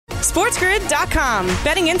SportsGrid.com.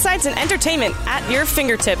 Betting insights and entertainment at your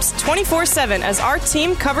fingertips 24/7 as our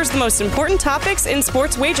team covers the most important topics in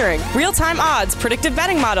sports wagering. Real-time odds, predictive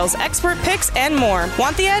betting models, expert picks, and more.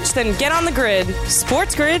 Want the edge? Then get on the grid.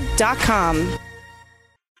 SportsGrid.com.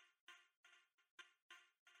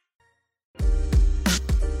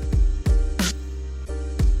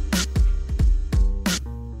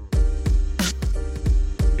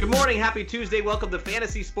 Good morning. Happy Tuesday. Welcome to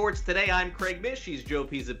Fantasy Sports Today. I'm Craig Mish. He's Joe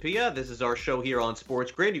Pisapia. This is our show here on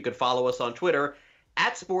Sports Grid. You can follow us on Twitter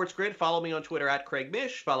at Sports Grid. Follow me on Twitter at Craig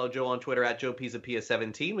Mish. Follow Joe on Twitter at Joe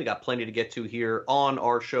Pisapia17. We got plenty to get to here on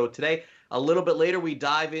our show today. A little bit later, we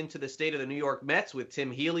dive into the state of the New York Mets with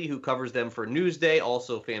Tim Healy, who covers them for Newsday.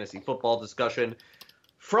 Also, fantasy football discussion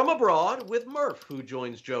from abroad with Murph, who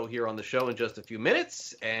joins Joe here on the show in just a few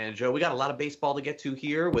minutes. And, Joe, we got a lot of baseball to get to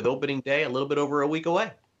here with opening day a little bit over a week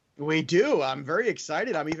away. We do. I'm very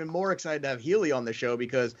excited. I'm even more excited to have Healy on the show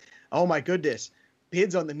because, oh my goodness,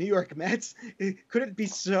 bids on the New York Mets. Could it be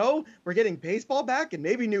so? We're getting baseball back and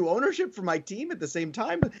maybe new ownership for my team at the same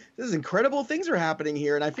time. This is incredible. Things are happening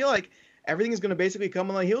here, and I feel like everything is going to basically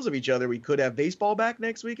come on the heels of each other. We could have baseball back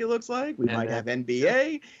next week, it looks like. We might have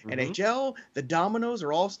NBA, NHL. The dominoes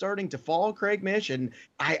are all starting to fall, Craig Mish, and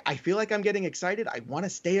I feel like I'm getting excited. I want to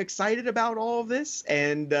stay excited about all of this,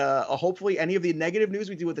 and hopefully any of the negative news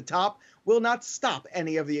we do at the top will not stop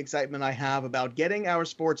any of the excitement I have about getting our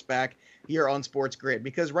sports back here on Sports Grid.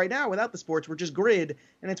 Because right now, without the sports, we're just grid,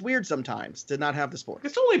 and it's weird sometimes to not have the sports.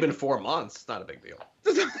 It's only been 4 months. It's not a big deal.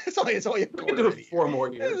 it's only a quarter. We can do it 4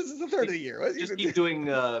 more years. This is the third of the year. Just keep doing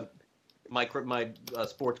my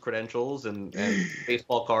sports credentials and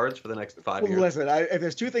baseball cards for the next 5 years. Listen, if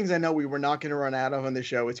there's two things I know we were not going to run out of on the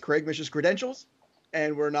show, it's Craig Mish's credentials,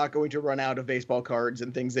 and we're not going to run out of baseball cards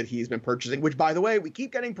and things that he's been purchasing, which, by the way, we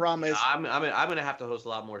keep getting promised. I'm going to have to host a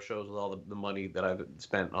lot more shows with all the money that I've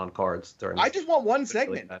spent on cards. I just want one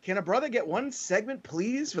segment. Can a brother get one segment,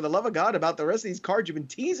 please, for the love of God, about the rest of these cards? You've been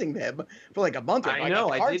teasing them for like a month. I know.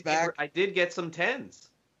 I did get some 10s.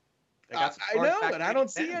 I know, and I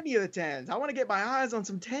don't see any of the 10s. I want to get my eyes on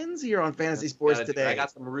some 10s here on Fantasy Sports Today. I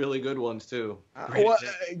got some really good ones, too.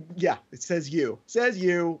 Yeah, it says you.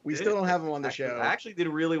 We still don't have them on the show. I actually did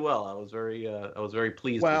really well. I was very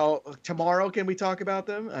pleased. Well, tomorrow, can we talk about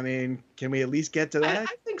them? I mean, can we at least get to that?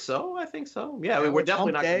 I think so. Yeah, I mean, we're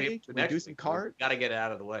definitely not going to be able to next week. Cards. Got to get it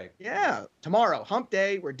out of the way. Yeah, tomorrow, hump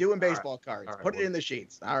day, we're doing baseball cards. All right, put it in the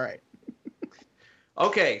sheets. All right.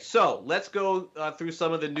 Okay, so let's go through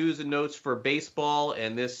some of the news and notes for baseball,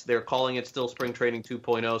 and they're calling it still Spring Training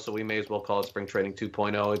 2.0, so we may as well call it Spring Training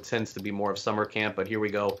 2.0. It tends to be more of summer camp, but here we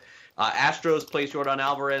go. Astros placed Yordan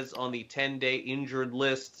Alvarez on the 10-day injured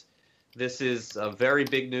list. This is very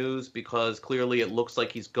big news because clearly it looks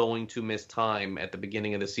like he's going to miss time at the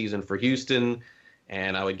beginning of the season for Houston,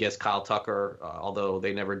 and I would guess Kyle Tucker, although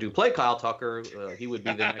they never do play Kyle Tucker, he would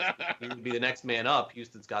be the next man up.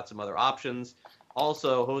 Houston's got some other options.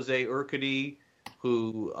 Also, Jose Urquidy,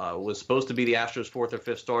 who was supposed to be the Astros' 4th or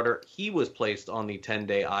 5th starter, he was placed on the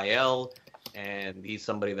 10-day IL, and he's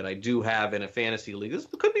somebody that I do have in a fantasy league. This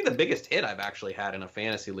could be the biggest hit I've actually had in a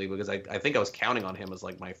fantasy league because I think I was counting on him as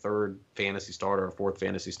like my 3rd fantasy starter or 4th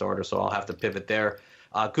fantasy starter, so I'll have to pivot there.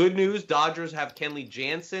 Good news, Dodgers have Kenley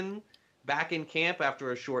Jansen back in camp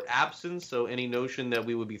after a short absence, so any notion that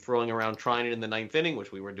we would be throwing around trying it in the 9th inning,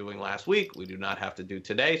 which we were doing last week, we do not have to do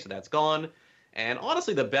today, so that's gone. And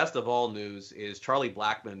honestly, the best of all news is Charlie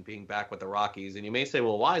Blackmon being back with the Rockies. And you may say,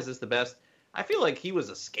 well, why is this the best? I feel like he was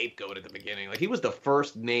a scapegoat at the beginning. Like, he was the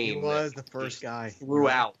first name. He was the first guy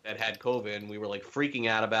throughout that had COVID, and we were, like, freaking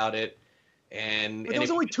out about it. But it was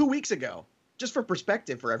only 2 weeks ago, just for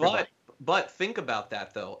perspective for everybody. But think about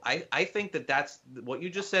that, though. I think that's what you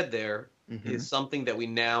just said there is something that we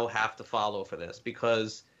now have to follow for this.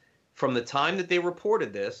 Because from the time that they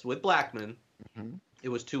reported this with Blackmon, it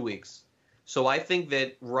was 2 weeks. So I think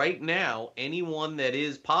that right now, anyone that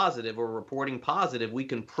is positive or reporting positive, we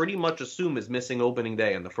can pretty much assume is missing opening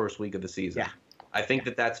day in the first week of the season. Yeah. I think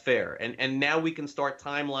that that's fair. And now we can start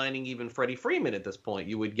timelining even Freddie Freeman at this point.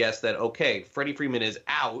 You would guess that, okay, Freddie Freeman is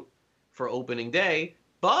out for opening day,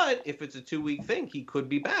 but if it's a 2-week thing, he could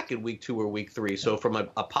be back in week 2 or week 3. So from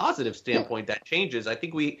a positive standpoint, that changes. I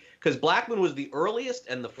think because Blackmon was the earliest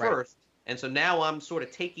and the first. And so now I'm sort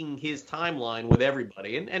of taking his timeline with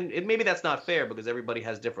everybody. And maybe that's not fair because everybody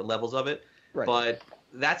has different levels of it. Right. But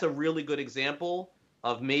that's a really good example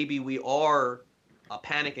of maybe we are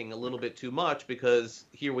panicking a little bit too much because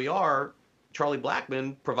here we are, Charlie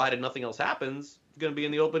Blackmon, provided nothing else happens, going to be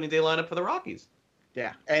in the opening day lineup for the Rockies.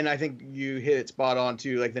 Yeah, and I think you hit it spot on,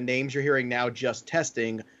 too. Like, the names you're hearing now just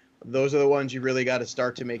testing those are the ones you really got to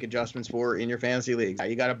start to make adjustments for in your fantasy leagues.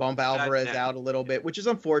 You got to bump Alvarez out a little bit, which is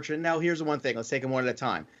unfortunate. Now, here's the one thing. Let's take them one at a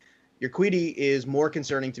time. Urquidy is more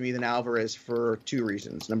concerning to me than Alvarez for two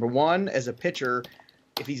reasons. Number one, as a pitcher,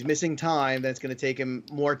 if he's missing time, then it's going to take him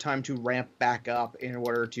more time to ramp back up in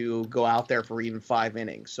order to go out there for even 5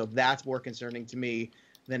 innings. So that's more concerning to me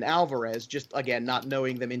than Alvarez, just, again, not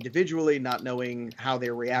knowing them individually, not knowing how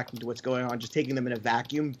they're reacting to what's going on, just taking them in a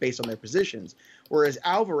vacuum based on their positions. Whereas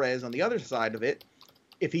Alvarez, on the other side of it,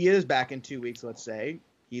 if he is back in 2 weeks, let's say,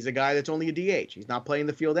 he's a guy that's only a DH. He's not playing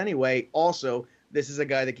the field anyway. Also, this is a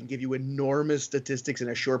guy that can give you enormous statistics in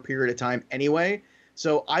a short period of time anyway.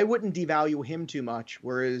 So I wouldn't devalue him too much,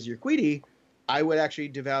 whereas Urquidy, I would actually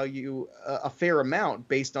devalue a fair amount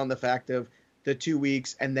based on the fact of the 2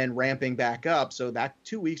 weeks and then ramping back up. So that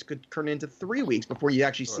 2 weeks could turn into 3 weeks before you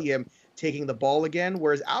actually see him taking the ball again.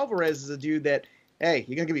 Whereas Alvarez is a dude that, hey,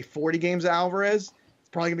 you're going to give me 40 games of Alvarez. It's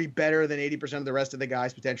probably going to be better than 80% of the rest of the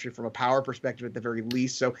guys, potentially from a power perspective at the very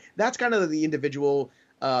least. So that's kind of the individual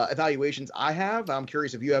evaluations I have. I'm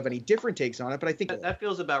curious if you have any different takes on it, but I think that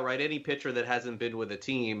feels about right. Any pitcher that hasn't been with a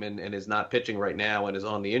team and is not pitching right now and is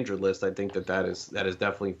on the injured list, I think that is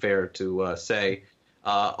definitely fair to say.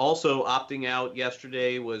 Also opting out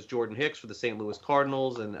yesterday was Jordan Hicks for the St. Louis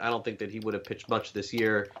Cardinals, and I don't think that he would have pitched much this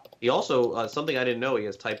year. He also, something I didn't know, he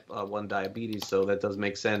has type 1 diabetes, so that does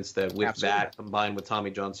make sense that with that combined with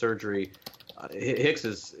Tommy John surgery, Hicks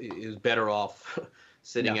is better off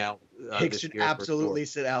sitting out. Hicks should absolutely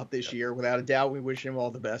sit out this year, without a doubt. We wish him all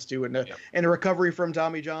the best too, and a recovery from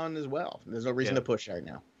Tommy John as well. There's no reason to push right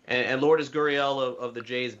now. And Lourdes Gurriel of the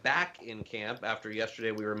Jays back in camp after yesterday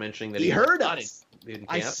we were mentioning that he heard us. In camp,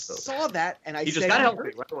 I saw that, and I he said, just got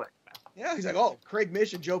healthy right away. Yeah, he's like, oh, Craig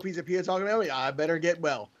Mish and Joe Pisapia talking about me. I better get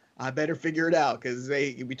well. I better figure it out, because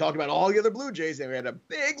we talked about all the other Blue Jays, and we had a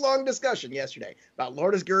big, long discussion yesterday about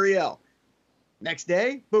Lourdes Gurriel. Next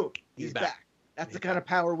day, boom, he's back. That's the kind of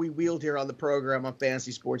power we wield here on the program on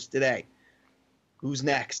Fantasy Sports Today. Who's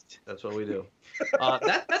next? That's what we do.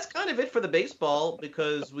 That's kind of it for the baseball,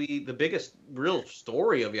 because the biggest real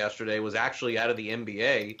story of yesterday was actually out of the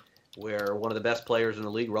NBA, where one of the best players in the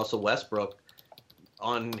league, Russell Westbrook,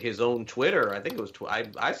 on his own Twitter, I think it was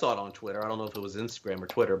I saw it on Twitter. I don't know if it was Instagram or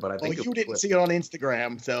Twitter, but I think you didn't see it on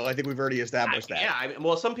Instagram, so I think we've already established that. Yeah,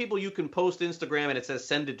 well, some people you can post Instagram and it says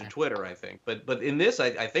send it to Twitter, I think. But in this,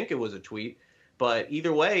 I think it was a tweet. But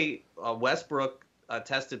either way, Westbrook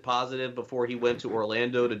tested positive before he went to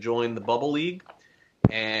Orlando to join the Bubble League.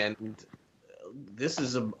 And this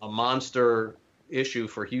is a monster issue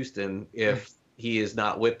for Houston if he is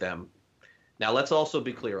not with them. Now, let's also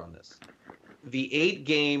be clear on this. The 8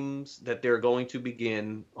 games that they're going to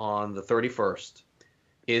begin on the 31st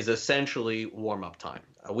is essentially warm-up time.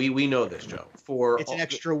 We know this, Joe. It's an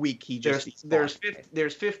extra week.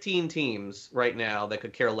 There's 15 teams right now that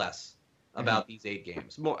could care less about these 8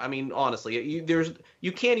 games. I mean, honestly,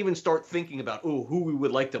 you can't even start thinking about who we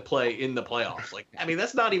would like to play in the playoffs. Like, I mean,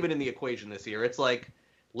 that's not even in the equation this year. It's like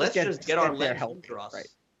let's just get our legs under us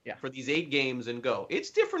for these 8 games and go. It's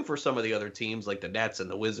different for some of the other teams like the Nets and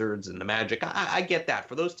the Wizards and the Magic. I get that.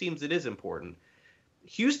 For those teams, it is important.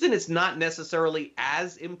 Houston is not necessarily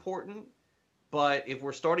as important, but if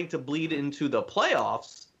we're starting to bleed into the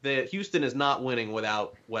playoffs, Houston is not winning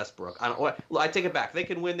without Westbrook. I take it back. They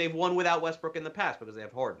can win. They've won without Westbrook in the past because they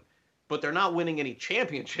have Harden. But they're not winning any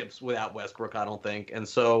championships without Westbrook, I don't think. And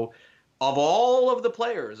so of all of the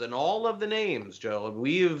players and all of the names, Joe,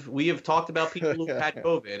 we have talked about people who had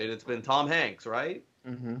COVID, and it's been Tom Hanks, right?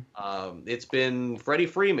 Mm-hmm. It's been Freddie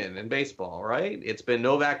Freeman in baseball, right? It's been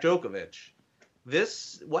Novak Djokovic.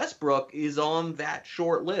 This Westbrook is on that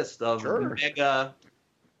short list of mega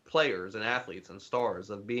players and athletes and stars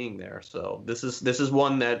of being there. So this is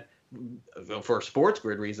one that, for sports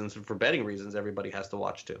grid reasons and for betting reasons, everybody has to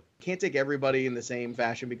watch too. Can't take everybody in the same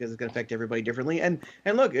fashion because it's going to affect everybody differently. And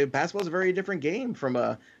look, basketball is a very different game from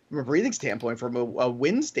a breathing standpoint, from a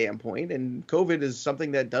wind standpoint. And COVID is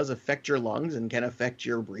something that does affect your lungs and can affect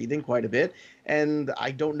your breathing quite a bit. And I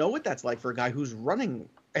don't know what that's like for a guy who's running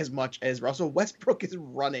as much as Russell Westbrook is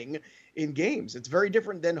running in games. It's very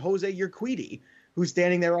different than Jose Urquidy, who's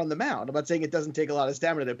standing there on the mound. I'm not saying it doesn't take a lot of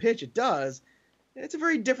stamina to pitch. It does. It's a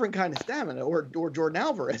very different kind of stamina, or Jordan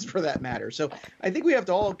Alvarez for that matter. So I think we have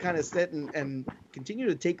to all kind of sit and continue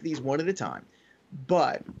to take these one at a time.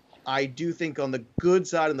 But I do think on the good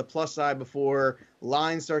side and the plus side, before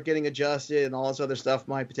lines start getting adjusted and all this other stuff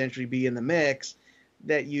might potentially be in the mix,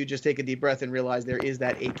 that you just take a deep breath and realize there is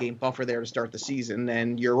that 8-game buffer there to start the season.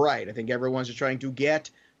 And you're right. I think everyone's just trying to get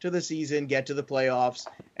to the season, get to the playoffs,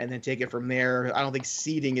 and then take it from there. I don't think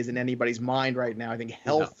seeding is in anybody's mind right now. I think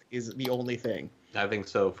health is the only thing. I think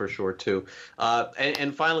so for sure too.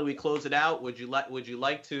 And finally, we close it out. Would you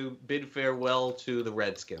like to bid farewell to the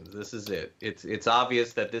Redskins? This is it. It's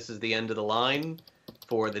obvious that this is the end of the line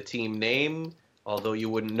for the team name. Although you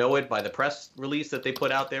wouldn't know it by the press release that they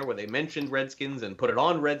put out there, where they mentioned Redskins and put it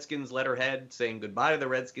on Redskins letterhead, saying goodbye to the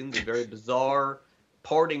Redskins. A very bizarre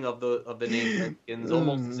parting of the name Redskins,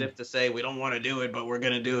 almost as if to say we don't want to do it, but we're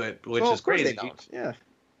going to do it, which is crazy. Yeah,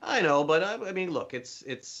 I know, but I mean, look, it's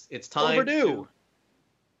time. Overdue.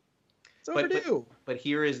 It's overdue. But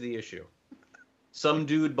here is the issue. Some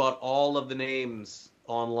dude bought all of the names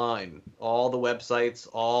online, all the websites,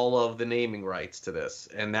 all of the naming rights to this,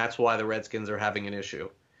 and that's why the Redskins are having an issue,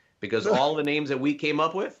 because all the names that we came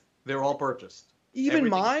up with, they're all purchased. Even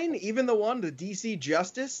mine, even the one, the DC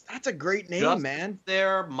Justice, that's a great name, Justice man.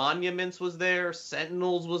 There, Monuments was there,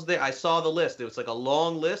 Sentinels was there. I saw the list. It was like a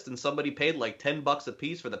long list, and somebody paid like $10 a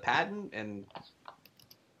piece for the patent, and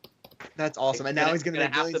that's awesome. And now he's going to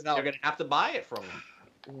make millions. They're going to have to buy it from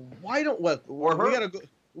him. Why don't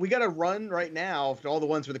we got to run right now for all the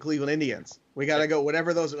ones for the Cleveland Indians. We got to go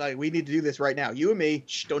whatever those. Like, we need to do this right now. You and me.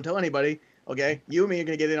 Shh, don't tell anybody. Okay, you and me are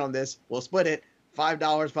going to get in on this. We'll split it.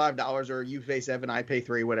 $5, or you pay $7, I pay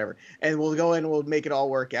 $3, whatever. And we'll go in and we'll make it all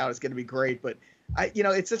work out. It's going to be great. But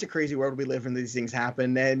it's such a crazy world we live in. These things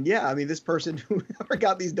happen. And yeah, I mean, this person who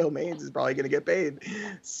got these domains is probably going to get paid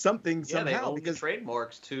something somehow. They own the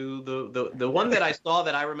trademarks to the one that I saw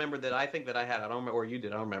that I remember that I think that I had. I don't remember, or you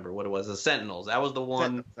did. I don't remember what it was. The Sentinels. That was the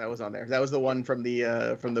one that was on there. That was the one from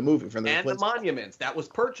the movie and the Monuments that was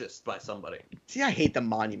purchased by somebody. See, I hate the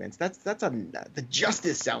Monuments. The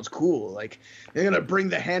Justice sounds cool. Like they're gonna bring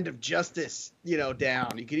the hand of justice,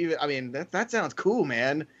 down. You could even. I mean, that sounds cool,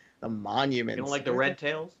 man. The Monuments. You don't like the Red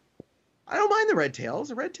Tails? I don't mind the Red Tails.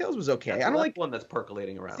 The Red Tails was okay. I don't like one that's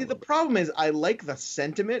percolating around. See, the problem is I like the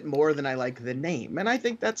sentiment more than I like the name, and I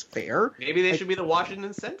think that's fair. Maybe they should be the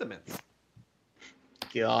Washington Sentiments.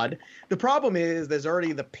 God. The problem is there's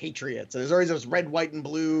already the Patriots. There's already this red, white, and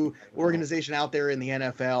blue organization out there in the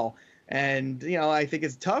NFL. And, I think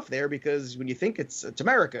it's tough there because when you think it's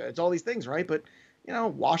America, it's all these things, right? But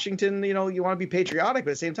Washington, you want to be patriotic,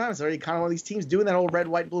 but at the same time, it's already kind of one of these teams doing that old red,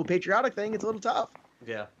 white, blue patriotic thing. It's a little tough.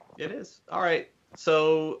 Yeah, it is. All right.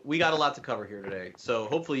 So we got a lot to cover here today. So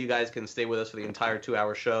hopefully you guys can stay with us for the entire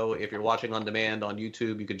 2-hour show. If you're watching on demand on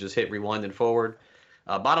YouTube, you could just hit rewind and forward.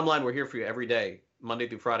 Bottom line, we're here for you every day, Monday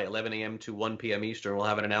through Friday, 11 a.m. to 1 p.m. Eastern. We'll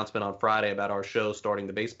have an announcement on Friday about our show starting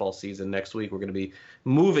the baseball season next week. We're going to be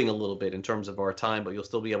moving a little bit in terms of our time, but you'll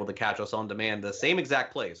still be able to catch us on demand, the same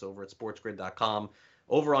exact place over at sportsgrid.com,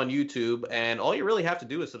 over on YouTube. And all you really have to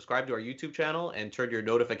do is subscribe to our YouTube channel and turn your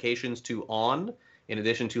notifications to on, in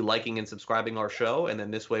addition to liking and subscribing our show. And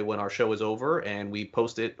then this way, when our show is over and we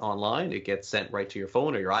post it online, it gets sent right to your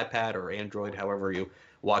phone or your iPad or Android, however you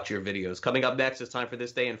watch your videos. Coming up next, it's time for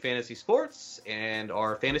This Day in Fantasy Sports and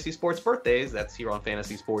our Fantasy Sports birthdays. That's here on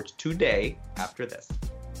Fantasy Sports today after this.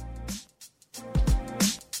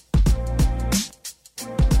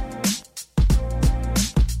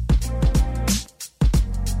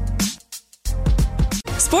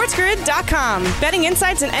 SportsGrid.com. Betting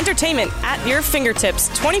insights and entertainment at your fingertips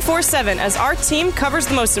 24/7 as our team covers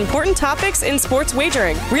the most important topics in sports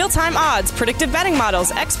wagering. Real-time odds, predictive betting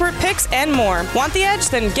models, expert picks, and more. Want the edge?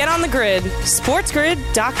 Then get on the grid.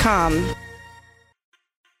 SportsGrid.com.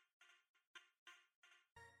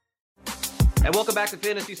 And welcome back to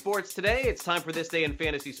Fantasy Sports Today. It's time for This Day in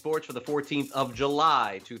Fantasy Sports for the 14th of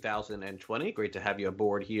July, 2020. Great to have you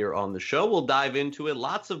aboard here on the show. We'll dive into it.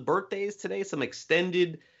 Lots of birthdays today, some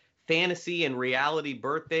extended fantasy and reality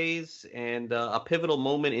birthdays, and a pivotal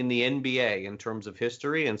moment in the NBA in terms of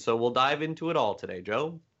history. And so we'll dive into it all today,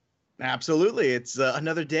 Joe. Absolutely. It's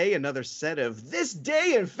another day, another set of This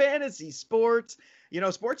Day in Fantasy Sports.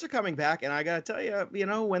 Sports are coming back, and I got to tell you,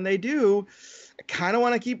 when they do, I kind of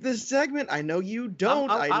want to keep this segment. I know you don't.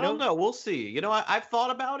 I don't know. We'll see. I've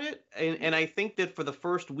thought about it, and I think that for the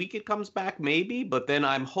first week it comes back, maybe, but then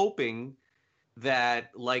I'm hoping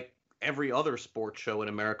that, like every other sports show in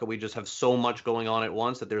America, we just have so much going on at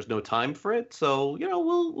once that there's no time for it. So,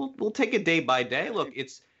 we'll take it day by day. Look,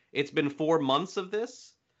 it's been 4 months of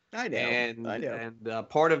this. I know. And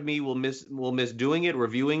part of me will miss doing it,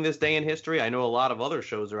 reviewing this day in history. I know a lot of other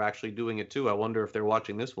shows are actually doing it too. I wonder if they're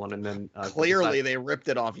watching this one and then clearly they ripped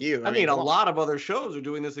it off you. I mean, a lot of other shows are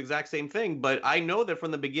doing this exact same thing, but I know that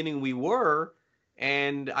from the beginning we were,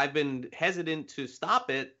 and I've been hesitant to stop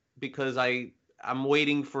it because I'm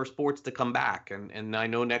waiting for sports to come back, and I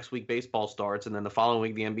know next week baseball starts, and then the following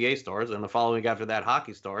week the NBA starts, and the following week after that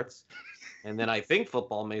hockey starts. And then I think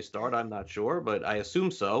football may start. I'm not sure, but I assume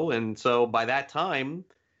so. And so by that time,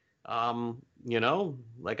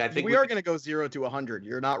 Like I think we are going to go 0 to 100.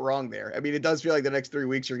 You're not wrong there. I mean, it does feel like the next 3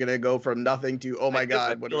 weeks are going to go from nothing to, oh my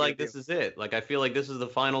God, I feel like this is it. Like I feel like this is the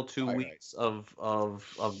final 2 weeks of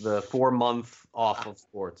the 4 month off of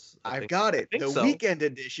sports. I've got it. I think The so. weekend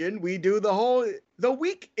edition, we do the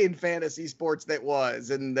week in fantasy sports that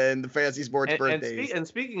was, and then the fantasy sports birthdays. And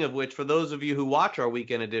speaking of which, for those of you who watch our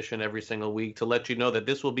weekend edition every single week, to let you know that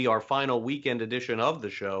this will be our final weekend edition of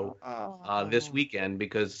the show this weekend,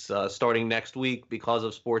 because starting next week, because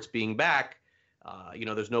of sports being back,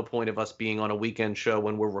 there's no point of us being on a weekend show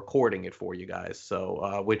when we're recording it for you guys.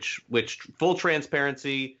 So, which full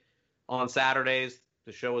transparency, on Saturdays,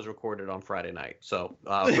 the show is recorded on Friday night. So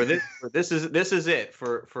this is it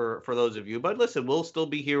for those of you. But listen, we'll still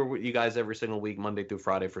be here with you guys every single week, Monday through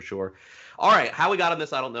Friday for sure. All right, how we got on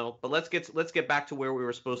this, I don't know. But let's get back to where we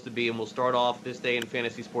were supposed to be, and we'll start off this day in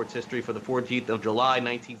fantasy sports history. For the 14th of July,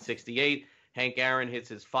 1968, Hank Aaron hits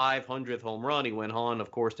his 500th home run. He went on,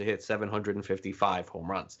 of course, to hit 755 home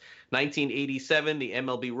runs. 1987, the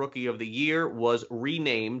MLB Rookie of the Year was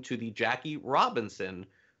renamed to the Jackie Robinson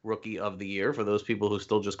Rookie of the Year. For those people who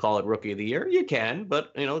still just call it Rookie of the Year, you can,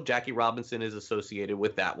 but Jackie Robinson is associated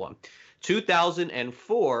with that one.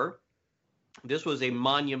 2004, this was a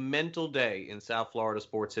monumental day in South Florida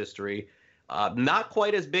sports history. Not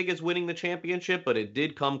quite as big as winning the championship, but it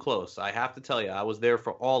did come close. I have to tell you, I was there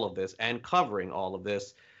for all of this and covering all of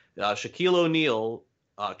this. Shaquille O'Neal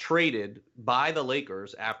traded by the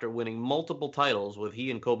Lakers after winning multiple titles with he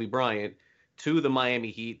and Kobe Bryant to the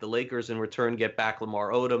Miami Heat. The Lakers in return get back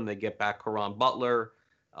Lamar Odom. They get back Caron Butler.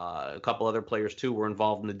 A couple other players, too, were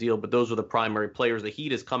involved in the deal, but those were the primary players. The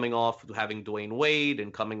Heat is coming off having Dwayne Wade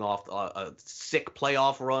and coming off a sick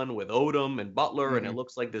playoff run with Odom and Butler, and it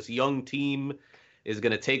looks like this young team is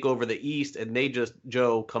going to take over the East, and they just,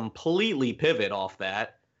 Joe, completely pivot off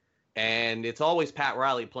that. And it's always Pat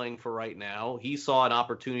Riley playing for right now. He saw an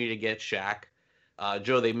opportunity to get Shaq.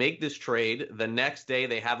 Joe, they make this trade. The next day,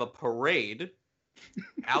 they have a parade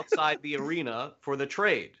outside the arena for the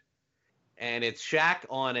trade, and it's Shaq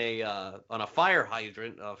on a fire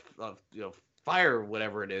hydrant of fire,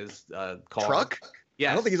 whatever it is, car. Truck.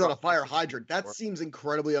 Yeah, I don't think he's on a fire hydrant. hydrant. That seems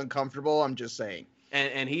incredibly uncomfortable. I'm just saying.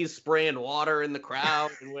 And he's spraying water in the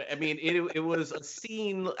crowd. I mean, it was a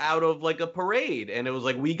scene out of like a parade, and it was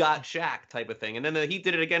like, we got Shaq type of thing. And then he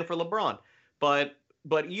did it again for LeBron. But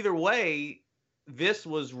either way, this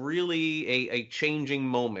was really a changing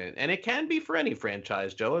moment, and it can be for any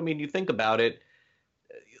franchise, Joe. I mean, you think about it.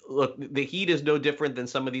 Look, the Heat is no different than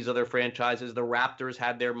some of these other franchises. The Raptors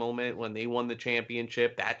had their moment when they won the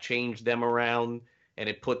championship. That changed them around, and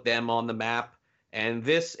it put them on the map. And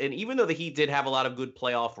even though the Heat did have a lot of good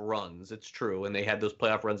playoff runs, it's true, and they had those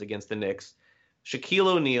playoff runs against the Knicks, Shaquille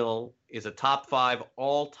O'Neal is a top 5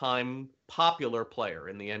 all-time popular player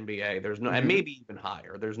in the NBA. There's no, and maybe even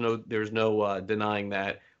higher. There's no denying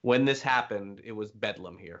that. When this happened, it was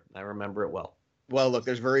bedlam here. I remember it well. Well, look,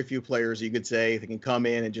 there's very few players you could say that can come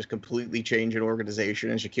in and just completely change an organization,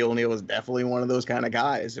 and Shaquille O'Neal was definitely one of those kind of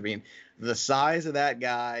guys. I mean, the size of that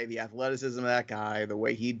guy, the athleticism of that guy, the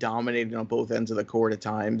way he dominated on both ends of the court at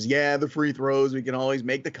times. Yeah, the free throws, we can always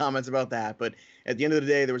make the comments about that, but at the end of the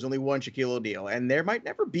day, there was only one Shaquille O'Neal, and there might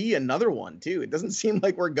never be another one, too. It doesn't seem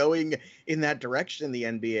like we're going in that direction in the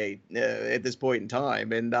NBA at this point in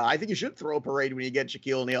time, and I think you should throw a parade when you get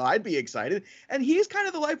Shaquille O'Neal. I'd be excited, and he's kind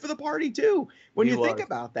of the life of the party, too, when you think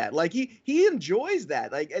about that. Like, he enjoys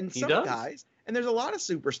that, like, and some guys, and there's a lot of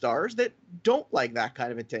superstars that don't like that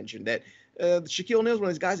kind of attention, that Shaquille O'Neal is one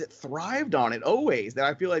of those guys that thrived on it always, that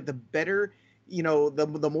I feel like the better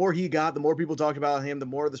the more he got, the more people talked about him, the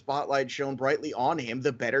more the spotlight shone brightly on him,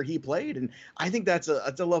 the better he played. And I think that's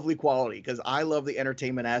a lovely quality, because I love the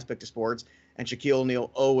entertainment aspect of sports, and Shaquille O'Neal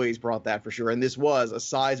always brought that for sure. And this was a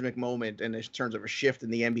seismic moment in terms of a shift in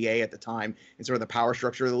the NBA at the time and sort of the power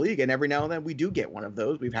structure of the league. And every now and then we do get one of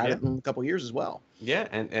those. We've had it in a couple of years as well. Yeah,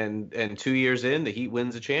 and 2 years in, the Heat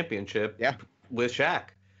wins a championship with Shaq.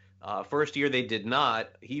 First year they did not.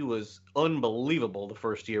 He was unbelievable the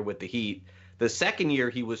first year with the Heat. The second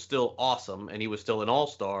year, he was still awesome, and he was still an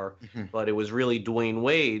all-star, but it was really Dwayne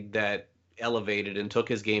Wade that elevated and took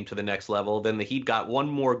his game to the next level. Then the Heat got one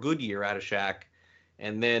more good year out of Shaq,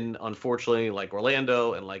 and then, unfortunately, like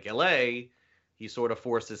Orlando and like L.A., he sort of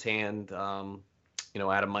forced his hand,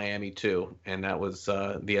 out of Miami too, and that was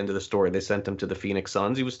the end of the story. They sent him to the Phoenix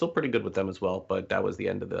Suns. He was still pretty good with them as well, but that was the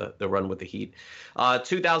end of the run with the Heat.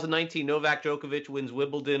 2019, Novak Djokovic wins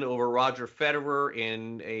Wimbledon over Roger Federer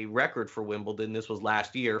in a record for Wimbledon. This was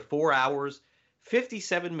last year, 4 hours,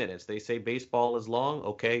 57 minutes. They say baseball is long.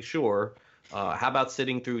 Okay, sure. How about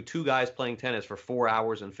sitting through two guys playing tennis for 4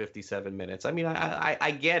 hours and 57 minutes? I mean,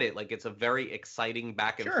 I get it. Like, it's a very exciting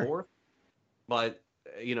back and Sure. forth, but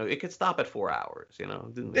it could stop at 4 hours.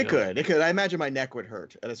 It could. It could. I imagine my neck would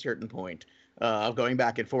hurt at a certain point of going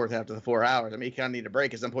back and forth after the 4 hours. I mean, you kind of need a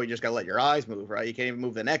break. At some point, you just got to let your eyes move, right? You can't even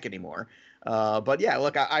move the neck anymore. But yeah,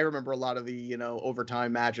 look, I remember a lot of the,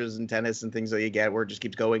 overtime matches in tennis and things that you get where it just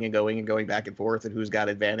keeps going and going and going back and forth and who's got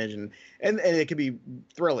advantage. And it can be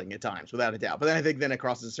thrilling at times, without a doubt. But then I think then it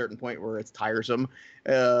crosses a certain point where it's tiresome,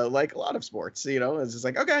 like a lot of sports, it's just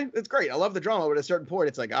like, okay, it's great. I love the drama. But at a certain point,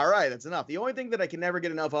 it's like, all right, that's enough. The only thing that I can never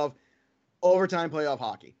get enough of, overtime playoff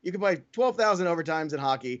hockey. You can play 12,000 overtimes in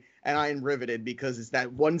hockey, and I am riveted because it's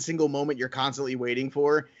that one single moment you're constantly waiting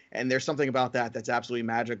for, and there's something about that that's absolutely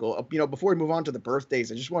magical. Before we move on to the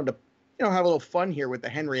birthdays, I just wanted to, have a little fun here with the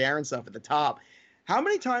Henry Aaron stuff at the top. How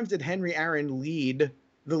many times did Henry Aaron lead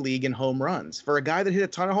the league in home runs? For a guy that hit a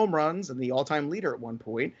ton of home runs and the all-time leader at one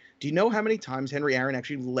point, do you know how many times Henry Aaron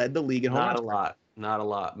actually led the league in home runs? Not a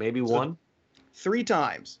lot. Maybe one. 3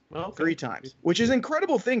 times. Okay. 3 times, which is an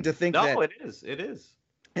incredible thing to think. No, it is. It is.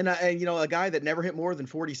 And a guy that never hit more than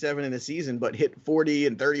 47 in a season, but hit 40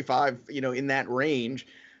 and 35, in that range,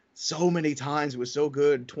 so many times. It was so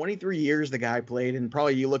good. 23 years the guy played, and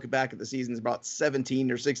probably you look back at the seasons, about 17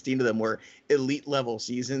 or 16 of them were elite level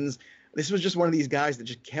seasons. This was just one of these guys that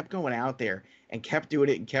just kept going out there and kept doing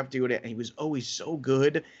it, and he was always so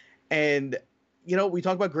good. And we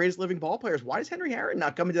talk about greatest living ball players. Why does Henry Aaron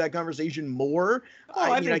not come into that conversation more?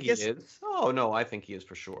 I think he is. Oh, no, I think he is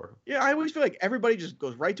for sure. Yeah, I always feel like everybody just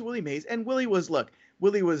goes right to Willie Mays. And Willie was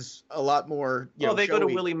a lot more, they showy. go to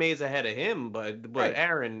Willie Mays ahead of him, but Right.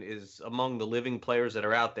 Aaron is among the living players that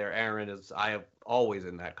are out there. Aaron is, I have always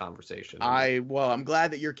in that conversation. I'm glad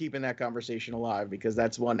that you're keeping that conversation alive because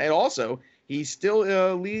that's one. And also, he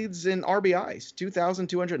still leads in RBIs,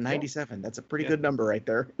 2,297. Yeah. That's a pretty good number right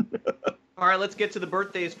there. All right, let's get to the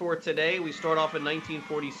birthdays for today. We start off in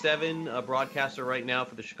 1947, a broadcaster right now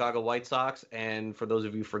for the Chicago White Sox, and for those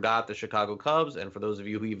of you who forgot, the Chicago Cubs, and for those of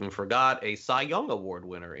you who even forgot, a Cy Young Award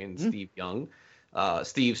winner in Steve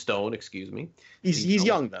Stone, excuse me. He's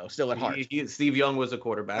young, though, still at heart. Steve Young was a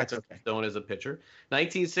quarterback. That's okay. Stone is a pitcher.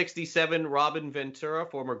 1967, Robin Ventura,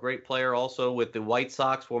 former great player also with the White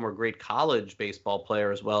Sox, former great college baseball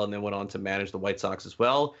player as well, and then went on to manage the White Sox as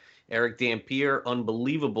well. Eric Dampier,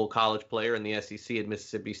 unbelievable college player in the SEC at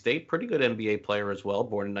Mississippi State. Pretty good NBA player as well,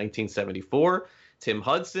 born in 1974. Tim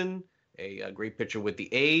Hudson, a great pitcher with the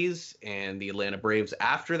A's and the Atlanta Braves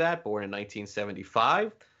after that, born in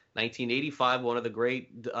 1975. 1985, one of the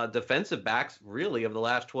great defensive backs, really, of the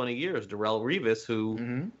last 20 years, Darrelle Revis,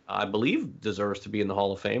 who I believe deserves to be in the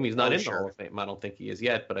Hall of Fame. He's not in the Hall of Fame. I don't think he is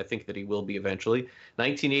yet, but I think that he will be eventually.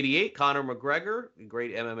 1988, Conor McGregor, a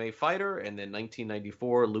great MMA fighter. And then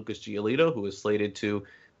 1994, Lucas Giolito, who is slated to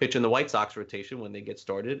pitch in the White Sox rotation when they get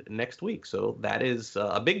started next week. So that is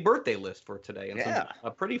a big birthday list for today. And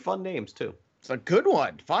some pretty fun names, too. It's a good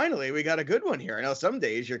one. Finally, we got a good one here. I know some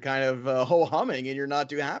days you're kind of ho-humming and you're not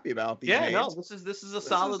too happy about these names. No, this is a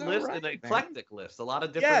solid list and an eclectic list. A lot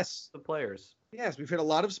of different players. Yes, we've hit a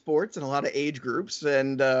lot of sports and a lot of age groups.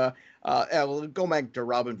 And we'll go back to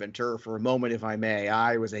Robin Ventura for a moment, if I may.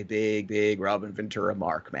 I was a big Robin Ventura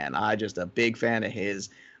mark, man. I just a big fan of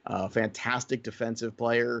his. Fantastic defensive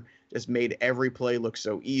player. Just made every play look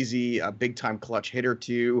so easy. A big-time clutch hitter,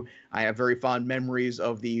 too. I have very fond memories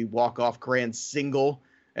of the walk-off grand single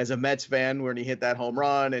as a Mets fan when he hit that home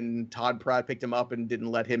run and Todd Pratt picked him up and didn't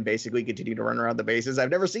let him basically continue to run around the bases. I've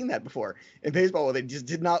never seen that before in baseball. Where they just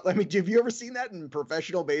did not. I mean, have you ever seen that in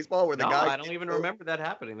professional baseball where the guy? I don't even remember that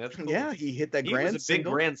happening. That's cool. Yeah, he hit that grand single. He was a big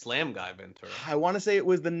grand slam guy, Ventura. I want to say it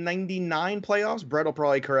was the 99 playoffs. Brett will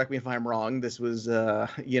probably correct me if I'm wrong. This was,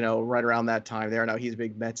 right around that time there. Now, he's a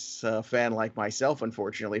big Mets fan like myself,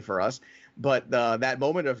 unfortunately for us. But that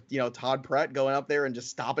moment of, Todd Pratt going up there and just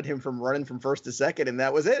stopping him from running from first to second, and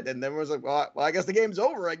that was it. And then it was like, well, I guess the game's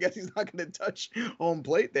over. I guess he's not going to touch home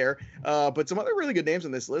plate there. But some other really good names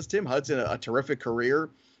on this list. Tim Hudson, a terrific career.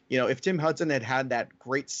 If Tim Hudson had that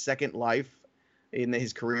great second life in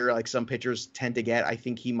his career, like some pitchers tend to get, I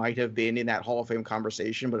think he might have been in that Hall of Fame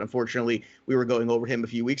conversation. But unfortunately, we were going over him a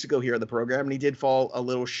few weeks ago here on the program, and he did fall a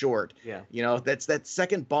little short. Yeah. That's that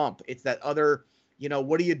second bump. It's that other.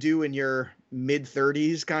 What do you do in your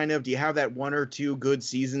mid-30s kind of? Do you have that 1 or 2 good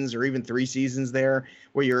seasons or even 3 seasons there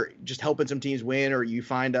where you're just helping some teams win or you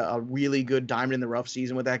find a really good diamond in the rough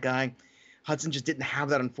season with that guy? Hudson just didn't have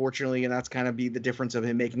that, unfortunately, and that's kind of be the difference of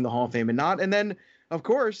him making the Hall of Fame and not. And then, of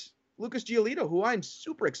course, Lucas Giolito, who I'm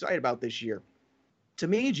super excited about this year. To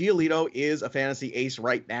me, Giolito is a fantasy ace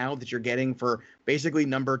right now that you're getting for basically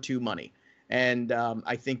number 2 money. And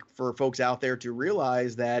I think for folks out there to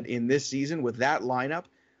realize that in this season with that lineup,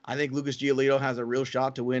 I think Lucas Giolito has a real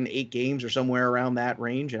shot to win 8 games or somewhere around that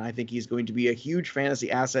range. And I think he's going to be a huge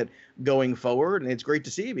fantasy asset going forward. And it's great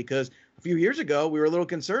to see because a few years ago, we were a little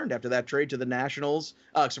concerned after that trade to the Nationals,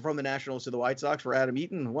 so from the Nationals to the White Sox for Adam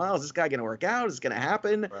Eaton. Well, is this guy going to work out? Is it going to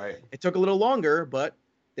happen? Right. It took a little longer, but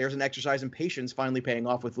there's an exercise in patience finally paying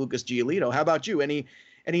off with Lucas Giolito. How about you? Any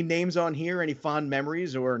names on here? Any fond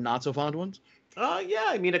memories or not so fond ones? Yeah,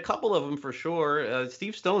 I mean, a couple of them for sure.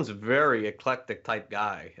 Steve Stone's a very eclectic type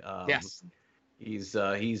guy. Yes. He's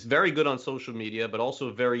very good on social media, but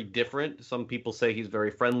also very different. Some people say he's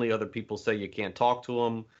very friendly. Other people say you can't talk to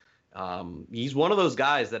him. He's one of those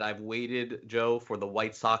guys that I've waited, Joe, for the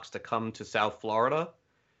White Sox to come to South Florida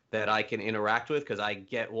that I can interact with because I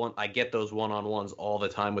get those one-on-ones all the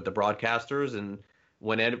time with the broadcasters, and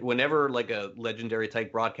whenever like a legendary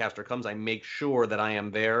type broadcaster comes, I make sure that I am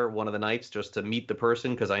there one of the nights just to meet the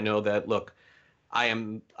person because I know that, look,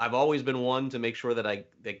 I've always been one to make sure that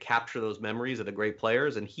they capture those memories of the great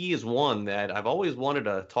players, and he is one that I've always wanted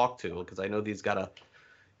to talk to because I know he's got a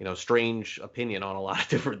strange opinion on a lot of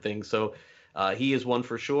different things. So he is one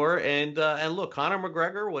for sure. And look, Conor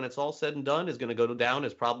McGregor, when it's all said and done, is going to go down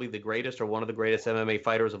as probably the greatest or one of the greatest MMA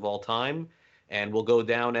fighters of all time. And will go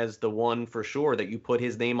down as the one for sure that you put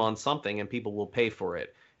his name on something and people will pay for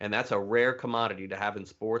it. And that's a rare commodity to have in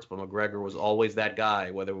sports, but McGregor was always that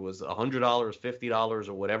guy. Whether it was $100, $50,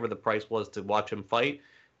 or whatever the price was to watch him fight,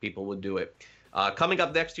 people would do it. Coming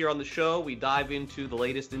up next year on the show, we dive into the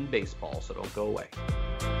latest in baseball, so don't go away.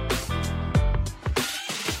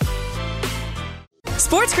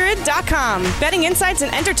 SportsGrid.com. Betting insights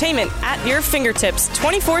and entertainment at your fingertips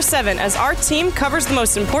 24/7 as our team covers the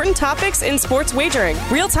most important topics in sports wagering.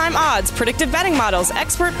 Real-time odds, predictive betting models,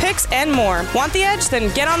 expert picks, and more. Want the edge?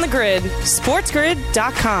 Then get on the grid.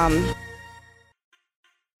 SportsGrid.com.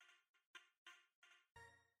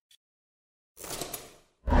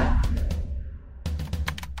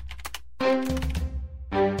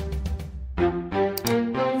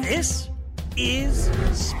 This is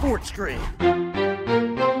Sports Grid.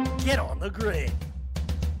 Get on the grid.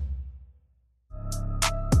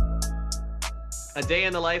 A day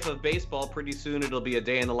in the life of baseball. Pretty soon it'll be a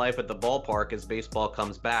day in the life at the ballpark as baseball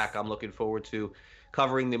comes back. I'm looking forward to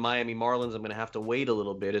covering the Miami Marlins. I'm going to have to wait a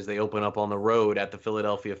little bit as they open up on the road at the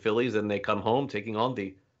Philadelphia Phillies, and they come home taking on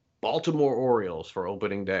the Baltimore Orioles for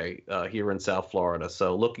opening day here in South Florida.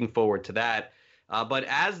 So looking forward to that. But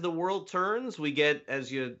as the world turns, we get,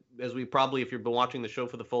 as we probably, if you've been watching the show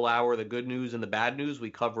for the full hour, the good news and the bad news, we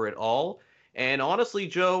cover it all. And honestly,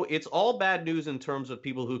 Joe, it's all bad news in terms of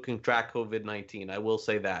people who contract COVID-19. I will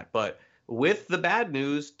say that. But with the bad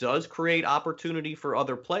news does create opportunity for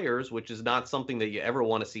other players, which is not something that you ever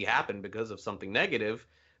want to see happen because of something negative.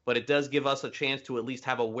 But it does give us a chance to at least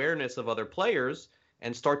have awareness of other players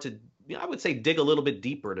and start to, I would say, dig a little bit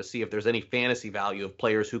deeper to see if there's any fantasy value of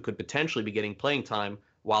players who could potentially be getting playing time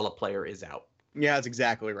while a player is out. Yeah, that's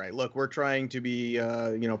exactly right. Look, we're trying to be,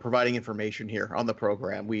 providing information here on the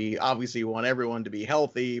program. We obviously want everyone to be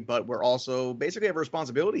healthy, but we're also basically have a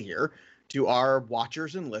responsibility here to our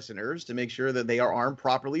watchers and listeners to make sure that they are armed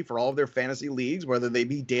properly for all of their fantasy leagues, whether they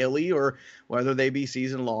be daily or whether they be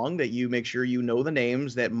season long, that you make sure you know the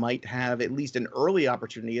names that might have at least an early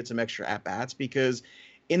opportunity at some extra at-bats, because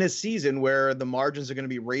in a season where the margins are going to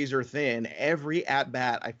be razor thin, every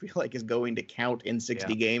at-bat I feel like is going to count in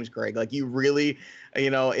 60 games, Greg. Like you really,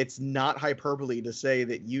 it's not hyperbole to say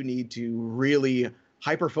that you need to really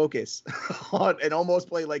hyper-focus on and almost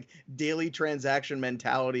play like daily transaction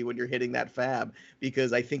mentality when you're hitting that fab,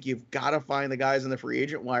 because I think you've got to find the guys on the free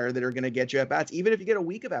agent wire that are going to get you at-bats, even if you get a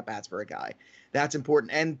week of at-bats for a guy. That's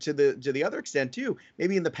important. And to the other extent too,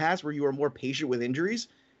 maybe in the past where you were more patient with injuries,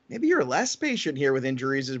 maybe you're less patient here with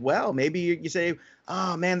injuries as well. Maybe you say,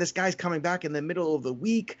 oh, man, this guy's coming back in the middle of the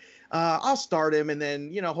week. I'll start him, and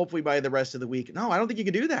then, hopefully by the rest of the week. No, I don't think you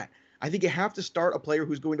can do that. I think you have to start a player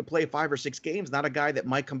who's going to play 5 or 6 games, not a guy that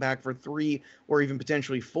might come back for 3 or even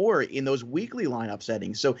potentially 4 in those weekly lineup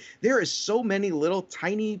settings. So there is so many little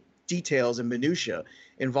tiny details and minutia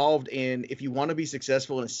involved in, if you want to be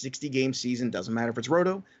successful in a 60-game season, doesn't matter if it's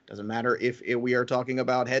roto, doesn't matter if we are talking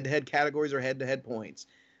about head-to-head categories or head-to-head points.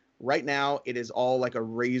 Right now, it is all like a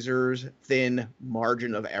razor's thin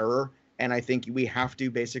margin of error. And I think we have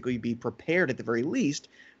to basically be prepared at the very least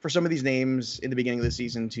for some of these names in the beginning of the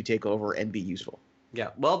season to take over and be useful. Yeah,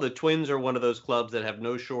 well, the Twins are one of those clubs that have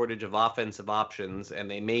no shortage of offensive options, and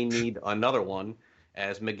they may need another one,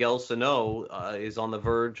 as Miguel Sano is on the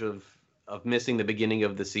verge of missing the beginning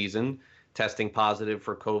of the season. testing positive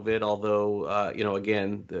for COVID. Although,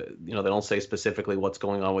 again, they don't say specifically what's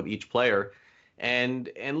going on with each player. And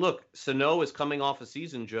look, Sano is coming off a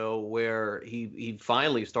season, Joe, where he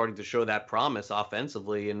finally starting to show that promise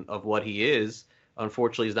offensively and of what he is.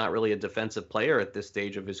 Unfortunately, he's not really a defensive player at this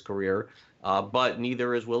stage of his career, but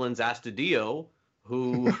neither is Willens Astudillo,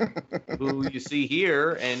 who you see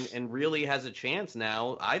here and really has a chance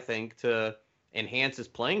now, I think, to enhance his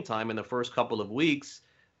playing time in the first couple of weeks.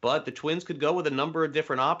 But the Twins could go with a number of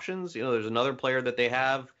different options. There's another player that they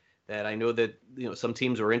have that I know that some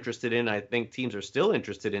teams are interested in. I think teams are still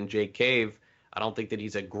interested in Jake Cave. I don't think that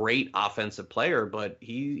he's a great offensive player, but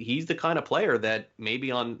he's the kind of player that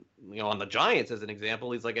maybe on the Giants, as an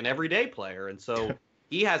example, he's like an everyday player. And so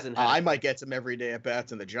he hasn't had, I might get some everyday at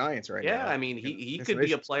bats in the Giants right now. Yeah, I mean, he could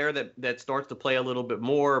be a player that starts to play a little bit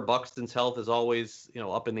more. Buxton's health is always,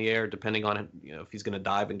 up in the air, depending on, if he's going to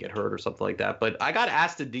dive and get hurt or something like that. But I got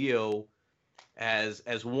Astudillo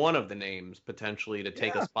as one of the names potentially to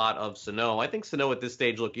take a spot of Sano. I think Sano at this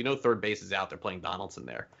stage, look, third base is out. They're playing Donaldson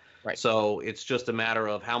there. Right. So it's just a matter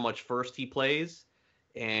of how much first he plays.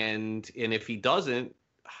 And if he doesn't,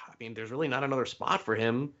 I mean, there's really not another spot for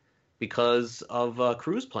him because of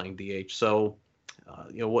Cruz playing DH. So,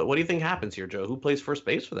 what do you think happens here, Joe? Who plays first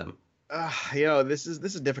base for them? This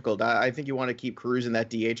is difficult. I think you want to keep Cruz in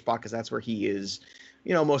that DH spot because that's where he is,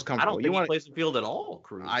 most comfortable. I don't think he plays the field at all,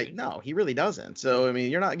 Cruz. No, he really doesn't. So I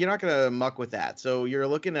mean, you're not going to muck with that. So you're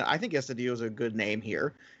looking at. I think Astudillo is a good name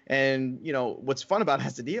here. And what's fun about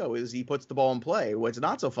Astudillo is he puts the ball in play. What's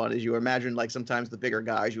not so fun is you imagine like sometimes the bigger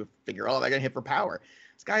guys you figure, they're going to hit for power.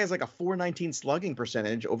 This guy has like a .419 slugging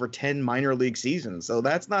percentage over 10 minor league seasons. So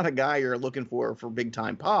that's not a guy you're looking for big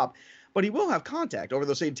time pop. But he will have contact over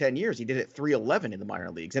those same 10 years. He did it .311 in the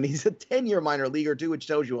minor leagues. And he's a 10-year minor leaguer, too, which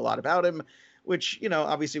tells you a lot about him, which,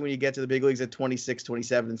 obviously when you get to the big leagues at 26,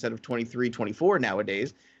 27 instead of 23, 24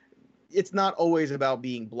 nowadays, it's not always about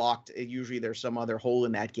being blocked. Usually there's some other hole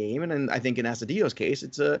in that game. And I think in Astudillo's case,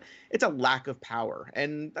 it's a lack of power.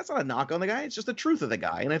 And that's not a knock on the guy. It's just the truth of the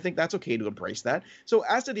guy. And I think that's okay to embrace that. So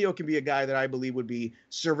Astudillo can be a guy that I believe would be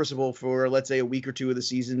serviceable for, let's say, a week or two of the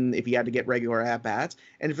season if he had to get regular at-bats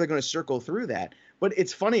and if they're going to circle through that. But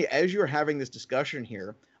it's funny, as you're having this discussion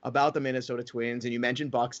here about the Minnesota Twins, and you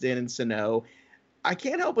mentioned Buxton and Sano, I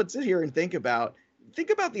can't help but sit here and think about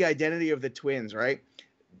the identity of the Twins, right?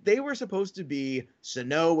 They were supposed to be,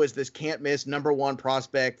 Sano was this can't-miss number one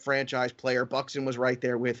prospect, franchise player. Buxton was right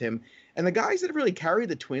there with him. And the guys that have really carried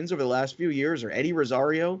the Twins over the last few years are Eddie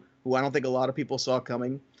Rosario, who I don't think a lot of people saw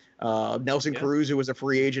coming, Nelson Cruz, who was a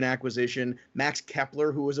free agent acquisition, Max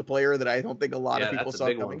Kepler, who was a player that I don't think a lot of people saw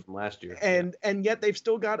coming. One from last year. And yet they've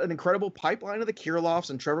still got an incredible pipeline of the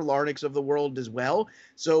Kirilloffs and Trevor Larnacs of the world as well.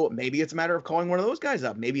 So maybe it's a matter of calling one of those guys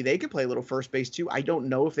up. Maybe they can play a little first base too. I don't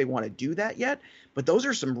know if they want to do that yet, but those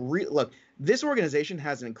are some look, this organization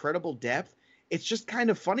has an incredible depth. It's just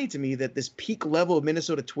kind of funny to me that this peak level of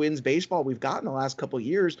Minnesota Twins baseball we've got in the last couple of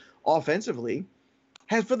years offensively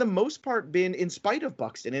has for the most part been in spite of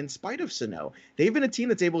Buxton, in spite of Sano. They've been a team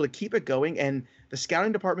that's able to keep it going, and the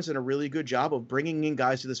scouting department's done a really good job of bringing in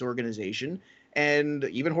guys to this organization. And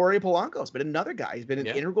even Jorge Polanco's been another guy. He's been an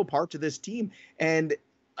integral part to this team. And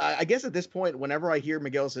I guess at this point, whenever I hear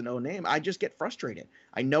Miguel Sano's name, I just get frustrated.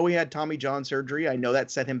 I know he had Tommy John surgery. I know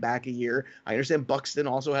that set him back a year. I understand Buxton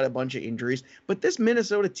also had a bunch of injuries. But this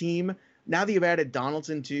Minnesota team, now that you've added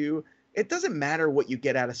Donaldson too, it doesn't matter what you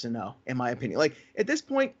get out of Sano, in my opinion. Like at this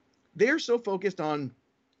point, they're so focused on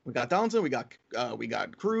we got Donaldson, we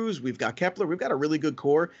got Cruz, we've got Kepler, we've got a really good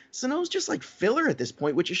core. Sano's just like filler at this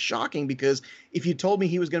point, which is shocking because if you told me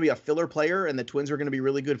he was going to be a filler player and the Twins were going to be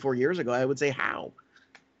really good 4 years ago, I would say how.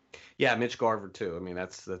 Yeah, Mitch Garver too. I mean,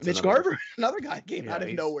 that's Mitch Garver, another guy came out of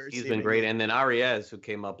nowhere. He's been great, and then Arias, who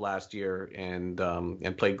came up last year and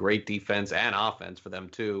played great defense and offense for them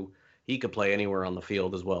too. He could play anywhere on the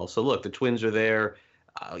field as well. So look, the Twins are there.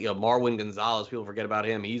 Marwin Gonzalez, people forget about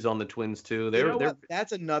him. He's on the Twins too.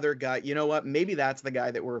 That's another guy. You know what? Maybe that's the guy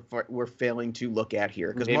that we're failing to look at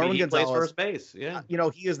here because Marwin Gonzalez plays first base. Yeah,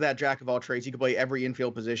 he is that jack of all trades. He can play every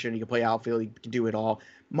infield position. He can play outfield. He can do it all.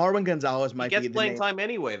 Marwin Gonzalez might be the playing time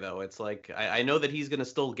anyway, though. It's like I know that he's going to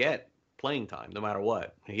still get playing time no matter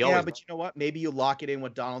what. But you know what? Maybe you lock it in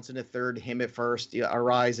with Donaldson at third, him at first,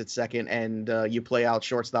 Arise at second, and you play out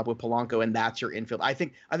shortstop with Polanco, and that's your infield. I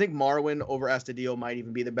think Marwin over Astudillo might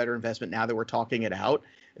even be the better investment now that we're talking it out.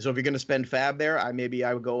 So if you're going to spend fab there, I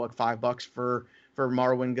would go like $5 for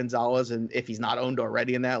Marwin Gonzalez, and if he's not owned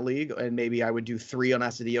already in that league, and maybe I would do 3 on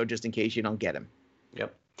Astudillo just in case you don't get him.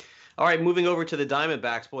 Yep. All right, moving over to the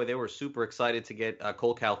Diamondbacks. Boy, they were super excited to get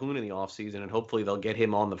Cole Calhoun in the offseason, and hopefully they'll get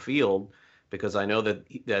him on the field. because I know that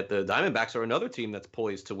the Diamondbacks are another team that's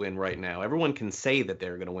poised to win right now. Everyone can say that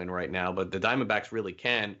they're going to win right now, but the Diamondbacks really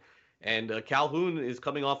can. And Calhoun is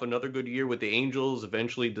coming off another good year with the Angels,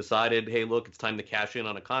 eventually decided, hey, look, it's time to cash in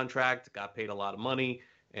on a contract, got paid a lot of money,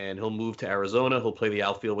 and he'll move to Arizona. He'll play the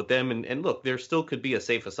outfield with them. And look, there still could be a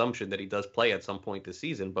safe assumption that he does play at some point this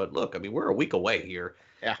season. But look, I mean, we're a week away here.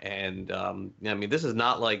 Yeah. And, I mean, this is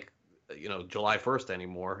not like, July 1st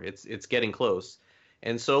anymore. It's getting close.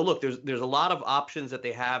 And so, look, there's a lot of options that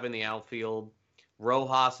they have in the outfield.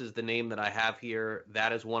 Rojas is the name that I have here.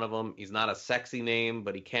 That is one of them. He's not a sexy name,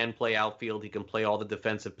 but he can play outfield. He can play all the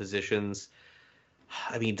defensive positions.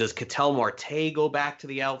 I mean, does Ketel Marte go back to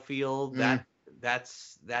the outfield?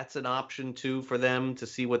 That's an option too for them to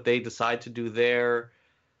see what they decide to do there.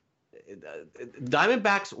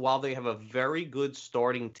 Diamondbacks, while they have a very good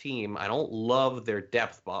starting team, I don't love their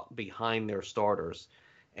depth behind their starters.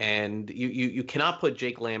 And you cannot put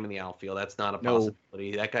Jake Lamb in the outfield. That's not a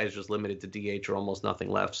possibility. That guy is just limited to DH or almost nothing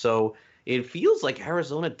left. So it feels like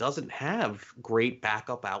Arizona doesn't have great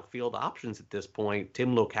backup outfield options at this point.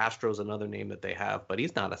 Tim Locastro is another name that they have, but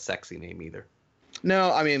he's not a sexy name either.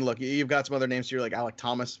 No, I mean, look, you've got some other names here like Alek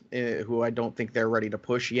Thomas, who I don't think they're ready to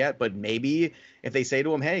push yet. But maybe if they say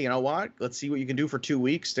to him, hey, you know what? Let's see what you can do for 2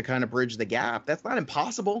 weeks to kind of bridge the gap. That's not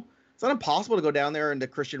impossible. It's not impossible to go down there into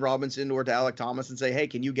Christian Robinson or to Alek Thomas and say, hey,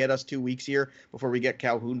 can you get us 2 weeks here before we get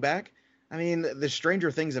Calhoun back? I mean, the stranger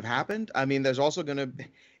things have happened. I mean, there's also going to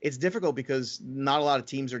 – it's difficult because not a lot of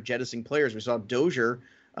teams are jettisoning players. We saw Dozier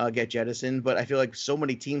get jettisoned, but I feel like so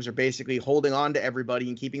many teams are basically holding on to everybody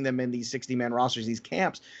and keeping them in these 60-man rosters, these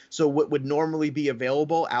camps. So what would normally be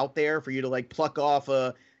available out there for you to, like, pluck off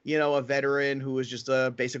a veteran who is just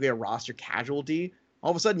basically a roster casualty – all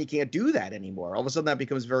of a sudden, you can't do that anymore. All of a sudden, that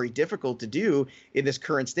becomes very difficult to do in this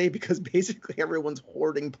current state because basically everyone's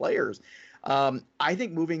hoarding players. I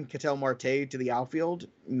think moving Ketel Marte to the outfield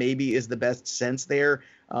maybe is the best sense there.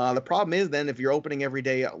 The problem is then if you're opening every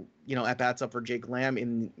day, at bats up for Jake Lamb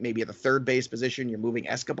in maybe at the third base position, you're moving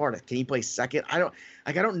Escobar. Can he play second? I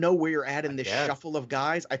don't know where you're at in this shuffle of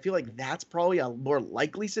guys. I feel like that's probably a more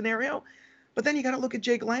likely scenario. But then you got to look at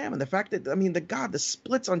Jake Lamb and the fact that, I mean, the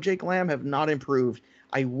splits on Jake Lamb have not improved.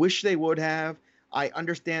 I wish they would have. I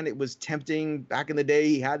understand it was tempting back in the day.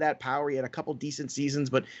 He had that power. He had a couple decent seasons.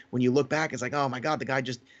 But when you look back, it's like, oh, my God, the guy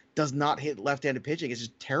just does not hit left-handed pitching. It's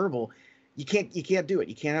just terrible. You can't do it.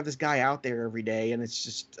 You can't have this guy out there every day. And it's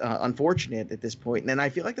just unfortunate at this point. And then I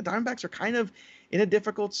feel like the Diamondbacks are kind of in a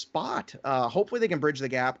difficult spot. Hopefully they can bridge the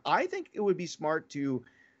gap. I think it would be smart to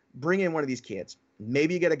bring in one of these kids.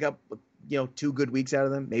 Maybe you get a couple, 2 good weeks out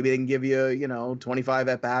of them. Maybe they can give you, 25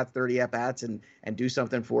 at-bats, 30 at-bats and do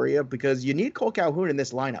something for you because you need Cole Calhoun in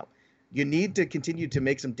this lineup. You need to continue to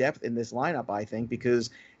make some depth in this lineup, I think,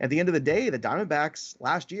 because at the end of the day, the Diamondbacks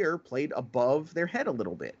last year played above their head a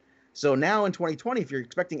little bit. So now in 2020, if you're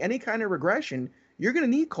expecting any kind of regression, you're going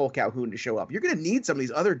to need Cole Calhoun to show up. You're going to need some of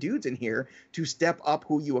these other dudes in here to step up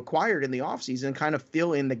who you acquired in the offseason and kind of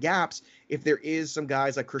fill in the gaps if there is some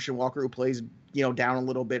guys like Christian Walker who plays, down a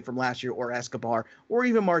little bit from last year, or Escobar, or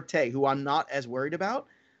even Marte, who I'm not as worried about.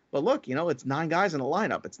 But look, it's 9 guys in a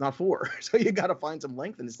lineup. It's not 4. So you got to find some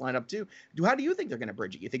length in this lineup too. How do you think they're going to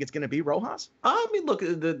bridge it? You think it's going to be Rojas? I mean, look,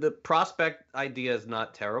 the prospect idea is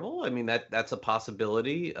not terrible. I mean, that's a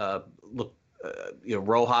possibility.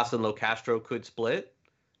 Rojas and Locastro could split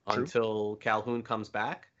until Calhoun comes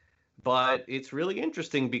back. But it's really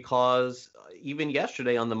interesting because even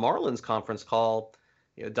yesterday on the Marlins conference call,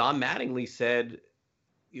 Don Mattingly said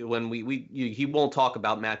when he won't talk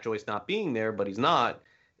about Matt Joyce not being there, but he's not.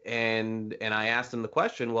 And I asked him the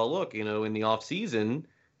question, well, look, in the offseason,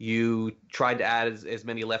 you tried to add as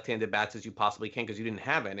many left-handed bats as you possibly can because you didn't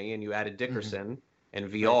have any, and you added Dickerson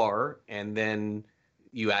and VR, and then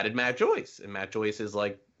you added Matt Joyce. And Matt Joyce is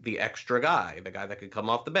like the extra guy, the guy that could come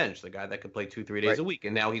off the bench, the guy that could play 2-3 days a week.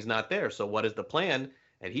 And now he's not there. So what is the plan?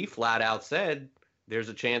 And he flat out said there's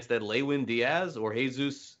a chance that Lewin Diaz or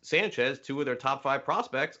Jesus Sanchez, 2 of their top 5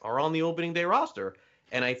 prospects, are on the opening day roster.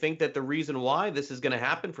 And I think that the reason why this is going to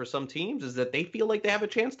happen for some teams is that they feel like they have a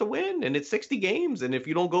chance to win. And it's 60 games. And if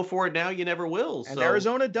you don't go for it now, you never will. And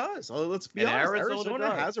Arizona does. Let's be honest.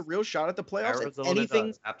 Arizona has a real shot at the playoffs.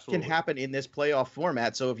 Anything can happen in this playoff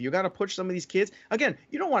format. So if you got to push some of these kids, again,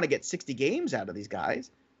 you don't want to get 60 games out of these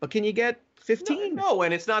guys. But can you get 15? No,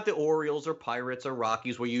 and it's not the Orioles or Pirates or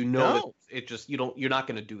Rockies where it just you're not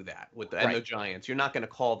going to do that with the Giants. You're not going to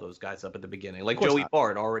call those guys up at the beginning. Like Joey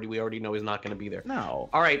Bart we already know he's not going to be there. No.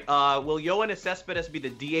 All right, will Yoenis Cespedes be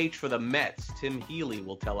the DH for the Mets? Tim Healy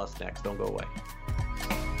will tell us next. Don't go away.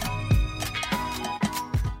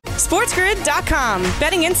 SportsGrid.com.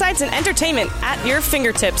 Betting insights and entertainment at your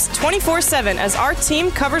fingertips 24/7 as our team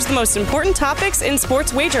covers the most important topics in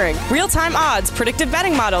sports wagering. Real-time odds, predictive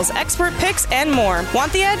betting models, expert picks, and more.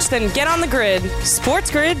 Want the edge? Then get on the grid.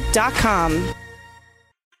 SportsGrid.com.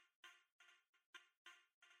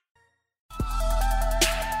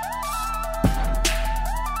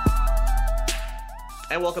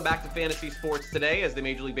 And welcome back to Fantasy Sports Today as the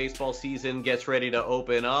Major League Baseball season gets ready to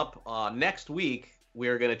open up. Next week, we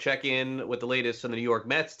are going to check in with the latest on the New York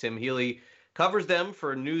Mets. Tim Healy covers them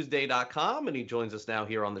for Newsday.com, and he joins us now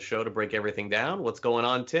here on the show to break everything down. What's going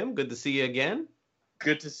on, Tim? Good to see you again.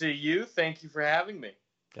 Good to see you. Thank you for having me.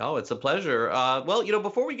 Oh, it's a pleasure. Well,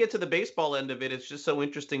 before we get to the baseball end of it, it's just so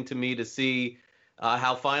interesting to me to see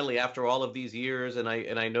how finally, after all of these years, and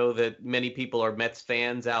I know that many people are Mets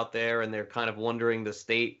fans out there, and they're kind of wondering the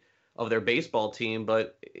state of their baseball team,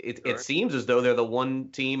 but it seems as though they're the one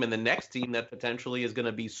team and the next team that potentially is going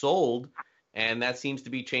to be sold, and that seems to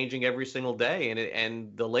be changing every single day.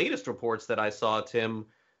 And the latest reports that I saw, Tim,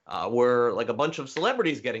 were like a bunch of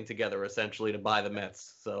celebrities getting together essentially to buy the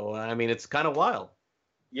Mets. So I mean, it's kind of wild.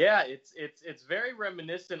 Yeah, it's very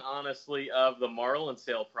reminiscent, honestly, of the Marlins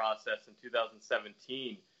sale process in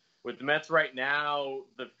 2017. With the Mets right now,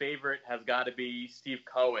 the favorite has got to be Steve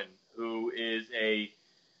Cohen, who is a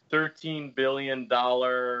 $13 billion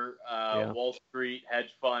Wall Street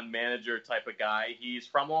hedge fund manager type of guy. He's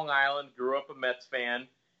from Long Island, grew up a Mets fan,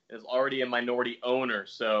 is already a minority owner.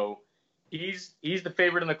 So he's the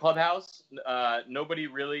favorite in the clubhouse. Nobody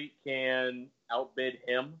really can outbid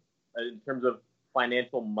him in terms of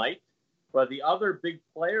financial might. But the other big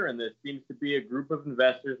player in this seems to be a group of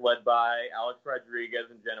investors led by Alex Rodriguez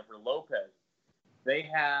and Jennifer Lopez. They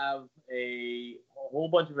have a whole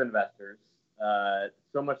bunch of investors,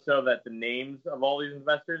 so much so that the names of all these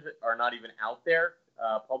investors are not even out there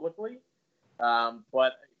publicly.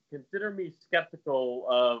 But consider me skeptical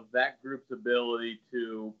of that group's ability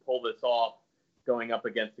to pull this off going up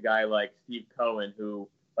against a guy like Steve Cohen, who,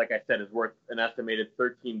 like I said, is worth an estimated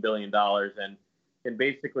 $13 billion and can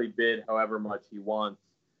basically bid however much he wants,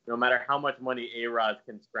 no matter how much money A-Rod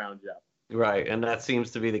can scrounge up. Right, and that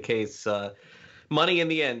seems to be the case. Money in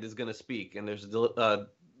the end is going to speak, and there's a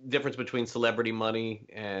difference between celebrity money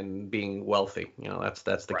and being wealthy. That's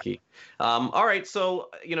the key. All right,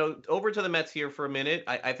 so over to the Mets here for a minute.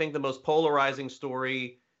 I think the most polarizing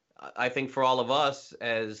story, I think for all of us,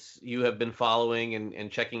 as you have been following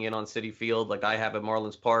and checking in on Citi Field like I have at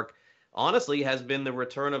Marlins Park, honestly, has been the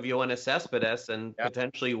return of Yoenis Cespedes and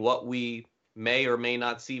potentially what we may or may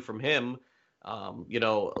not see from him.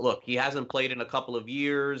 Look, he hasn't played in a couple of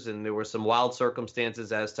years, and there were some wild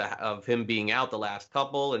circumstances of him being out the last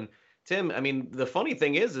couple. And Tim, I mean, the funny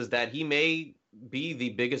thing is that he may be the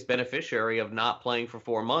biggest beneficiary of not playing for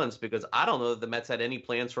 4 months, because I don't know that the Mets had any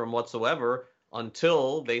plans for him whatsoever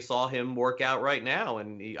until they saw him work out right now.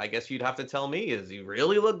 And I guess you'd have to tell me, does he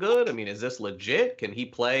really look good? I mean, is this legit? Can he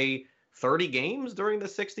play 30 games during the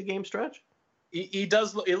 60-game stretch? He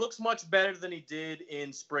does. It looks much better than he did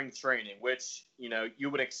in spring training, which, you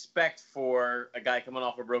would expect for a guy coming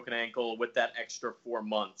off a broken ankle with that extra 4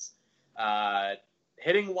 months.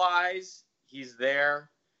 Hitting-wise, he's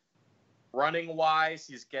there. Running-wise,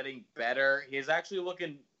 he's getting better. He's actually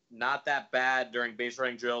looking not that bad during base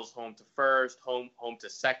running drills, home to first, home to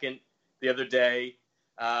second the other day.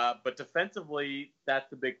 But defensively, that's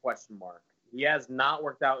the big question mark. He has not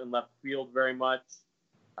worked out in left field very much.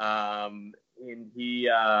 And he,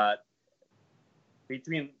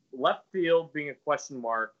 between left field being a question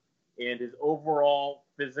mark and his overall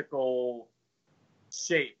physical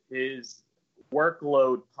shape, his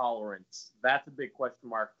workload tolerance, that's a big question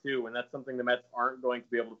mark too. And that's something the Mets aren't going to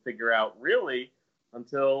be able to figure out really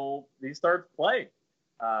until he starts playing.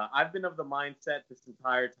 I've been of the mindset this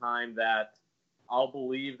entire time that I'll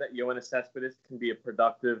believe that Yoenis Cespedes can be a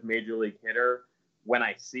productive major league hitter when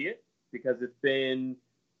I see it, because it's been,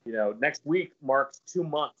 next week marks 2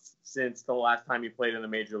 months since the last time he played in a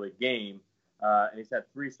major league game. And he's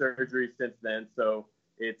had 3 surgeries since then. So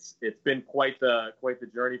it's been quite the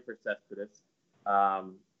journey for Cespedes.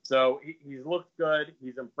 So he's looked good.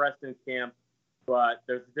 He's impressed in camp, but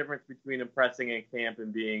there's a difference between impressing in camp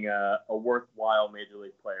and being a worthwhile major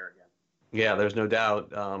league player again. Yeah, there's no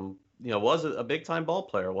doubt. Was a big-time ball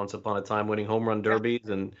player once upon a time, winning home run derbies,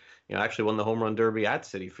 and actually won the home run derby at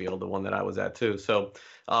Citi Field, the one that I was at too. So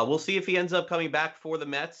we'll see if he ends up coming back for the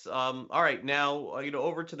Mets. All right, now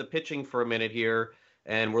over to the pitching for a minute here,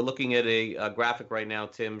 and we're looking at a graphic right now,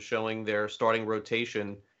 Tim, showing their starting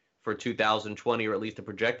rotation for 2020, or at least a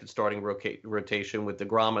projected starting rotation, with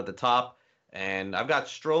DeGrom at the top, and I've got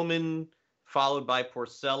Stroman followed by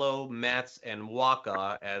Porcello, Matz, and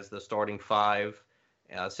Waka as the starting five.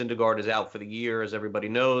 Syndergaard is out for the year, as everybody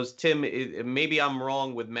knows. Tim, maybe I'm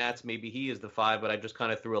wrong with Matz. Maybe he is the five, but I just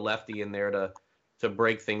kind of threw a lefty in there to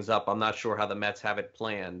break things up. I'm not sure how the Mets have it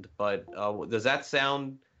planned, but does that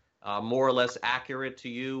sound more or less accurate to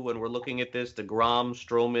you when we're looking at this? DeGrom,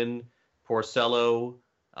 Stroman, Porcello,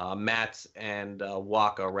 Matz, and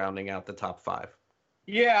Waka rounding out the top five.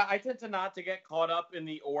 Yeah, I tend to not to get caught up in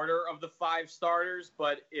the order of the five starters,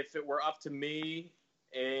 but if it were up to me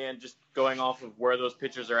and just going off of where those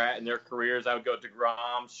pitchers are at in their careers, I would go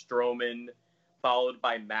DeGrom, Stroman, followed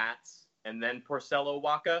by Matz, and then Porcello,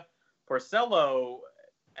 Waka. Porcello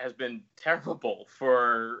has been terrible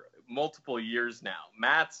for multiple years now.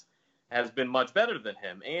 Matz has been much better than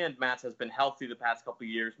him, and Matz has been healthy the past couple of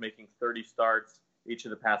years, making 30 starts each of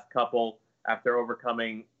the past couple after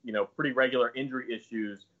overcoming, pretty regular injury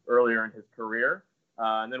issues earlier in his career.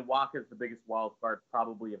 And then Waka is the biggest wild card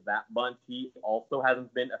probably of that bunch. He also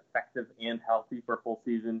hasn't been effective and healthy for a full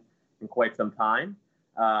season in quite some time.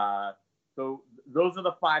 So those are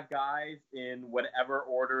the five guys in whatever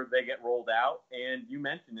order they get rolled out. And you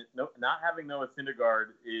mentioned it, not having Noah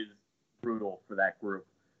Syndergaard is brutal for that group.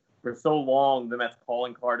 For so long, the Mets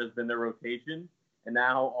calling card has been their rotation. And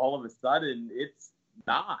now all of a sudden it's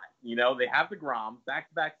not. They have DeGrom,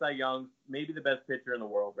 back-to-back Cy Young, maybe the best pitcher in the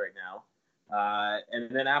world right now.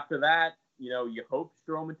 And then after that, you hope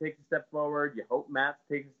Stroman takes a step forward. You hope Matz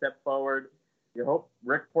takes a step forward. You hope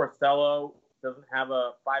Rick Porcello doesn't have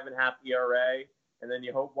a 5.5 ERA. And then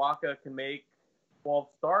you hope Waka can make 12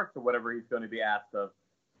 starts or whatever he's going to be asked of.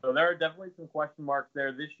 So there are definitely some question marks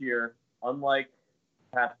there this year, unlike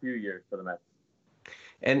the past few years for the Mets.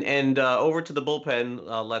 And over to the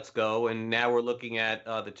bullpen, let's go. And now we're looking at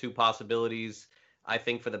the two possibilities, I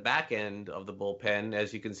think, for the back end of the bullpen.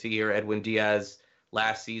 As you can see here, Edwin Diaz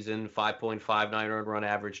last season, 5.59 earned run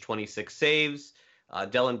average, 26 saves.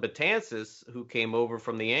 Dellin Betances, who came over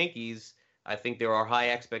from the Yankees, I think there are high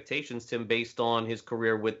expectations, Tim, based on his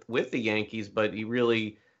career with the Yankees, but he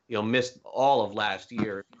really missed all of last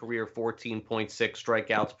year. Career 14.6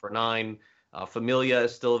 strikeouts per nine. Familia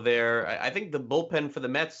is still there. I think the bullpen for the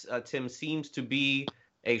Mets, Tim, seems to be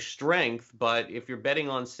a strength, but if you're betting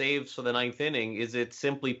on saves for the ninth inning, is it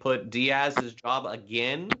simply put Diaz's job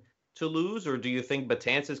again to lose, or do you think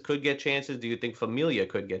Betances could get chances? Do you think Familia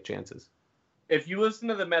could get chances? If you listen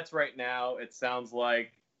to the Mets right now, it sounds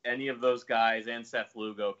like any of those guys and Seth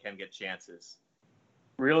Lugo can get chances.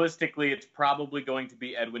 Realistically, it's probably going to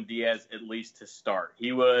be Edwin Diaz at least to start.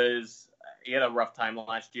 He had a rough time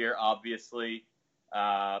last year, obviously,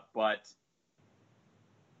 but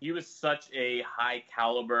he was such a high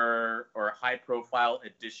caliber or high profile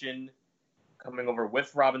addition coming over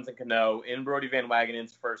with Robinson Cano in Brody Van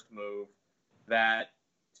Wagenen's first move that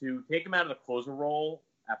to take him out of the closer role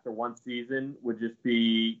after one season would just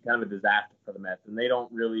be kind of a disaster for the Mets. And they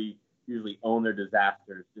don't really usually own their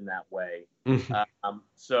disasters in that way.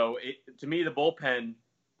 So to me, the bullpen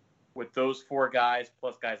with those four guys,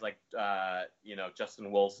 plus guys like, Justin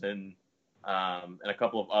Wilson, and a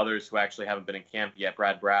couple of others who actually haven't been in camp yet,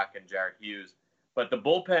 Brad Brack and Jared Hughes. But the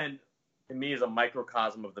bullpen, to me, is a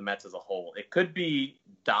microcosm of the Mets as a whole. It could be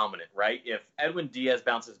dominant, right? If Edwin Diaz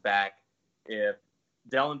bounces back, if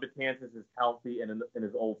Dellin Betances is healthy and in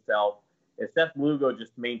his old self, if Seth Lugo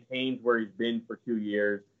just maintains where he's been for 2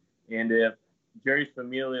 years, and if Jerry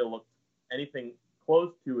Familia looks anything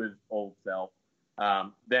close to his old self,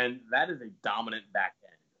 then that is a dominant back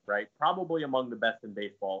end, right? Probably among the best in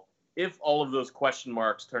baseball, if all of those question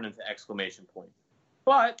marks turn into exclamation points.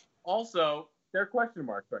 But also, they're question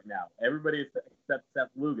marks right now. Everybody except Seth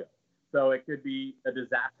Lugo. So it could be a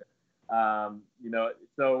disaster.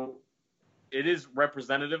 So it is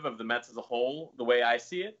representative of the Mets as a whole, the way I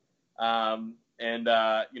see it.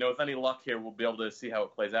 With any luck here, we'll be able to see how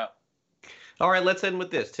it plays out. All right, let's end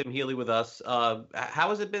with this. Tim Healy with us. How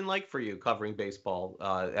has it been like for you covering baseball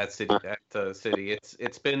at City?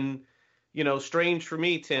 It's been, strange for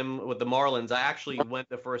me, Tim, with the Marlins. I actually went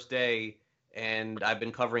the first day, and I've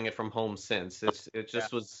been covering it from home since. It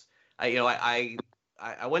just was. I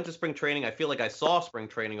went to spring training. I feel like I saw spring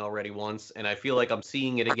training already once, and I feel like I'm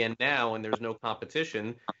seeing it again now, and there's no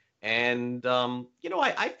competition. And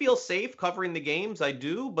I feel safe covering the games. I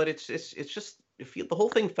do, but it's just. The whole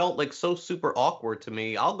thing felt like so super awkward to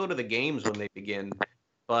me. I'll go to the games when they begin,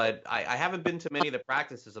 but I haven't been to many of the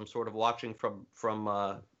practices. I'm sort of watching from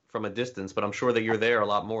a distance, but I'm sure that you're there a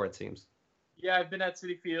lot more, it seems. Yeah, I've been at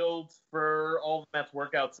Citi Field for all the Mets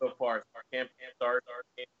workouts so far. Our camp starts.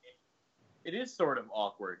 It is sort of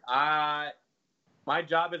awkward. my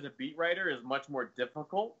job as a beat writer is much more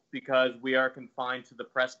difficult because we are confined to the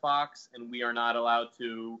press box and we are not allowed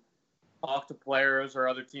to talk to players or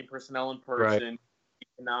other team personnel in person. Right. We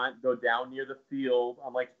cannot go down near the field,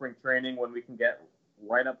 unlike spring training when we can get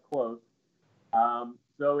right up close.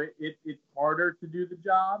 So it's harder to do the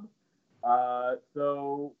job.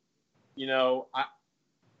 So, you know,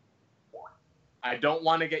 I don't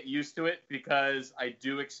want to get used to it because I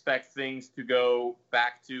do expect things to go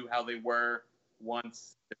back to how they were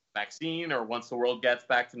once the vaccine or once the world gets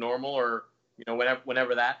back to normal or, you know,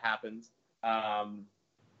 whenever that happens.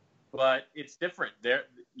 But it's different. There,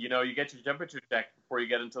 you know, you get your temperature checked before you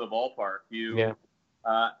get into the ballpark. You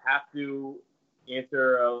have to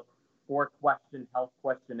answer a 4-question health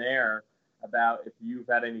questionnaire about if you've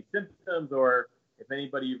had any symptoms or if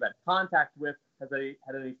anybody you've had contact with has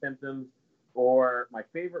had any symptoms. Or my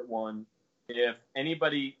favorite one, if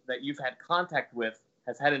anybody that you've had contact with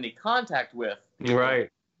has had any contact with that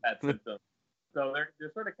symptom. So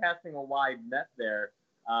they're sort of casting a wide net there.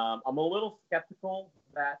 I'm a little skeptical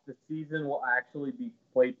that the season will actually be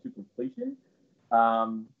played to completion.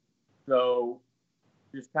 So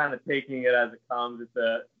just kind of taking it as it comes. It's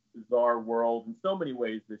a bizarre world in so many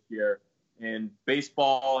ways this year. And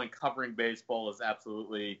baseball and covering baseball is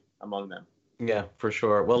absolutely among them. Yeah, for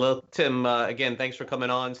sure. Well, Tim, again, thanks for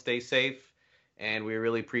coming on. Stay safe. And we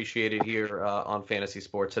really appreciate it here on Fantasy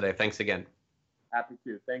Sports today. Thanks again. Happy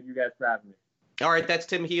to. Thank you guys for having me. All right, that's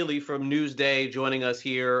Tim Healy from Newsday joining us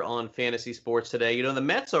here on Fantasy Sports today. You know, the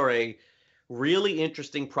Mets are a really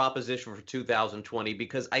interesting proposition for 2020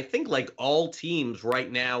 because I think like all teams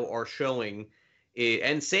right now are showing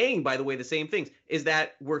and saying, by the way, the same things, is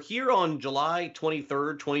that we're here on July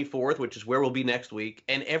 23rd, 24th, which is where we'll be next week,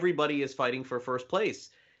 and everybody is fighting for first place.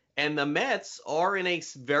 And the Mets are in a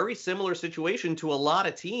very similar situation to a lot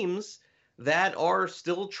of teams that are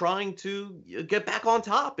still trying to get back on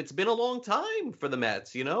top. It's been a long time for the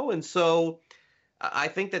Mets, you know, and so I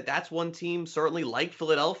think that that's one team certainly like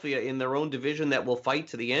Philadelphia in their own division that will fight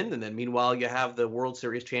to the end. And then meanwhile, you have the World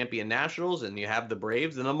Series champion Nationals and you have the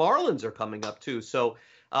Braves and the Marlins are coming up too. So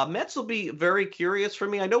Mets will be very curious for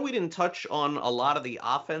me. I know we didn't touch on a lot of the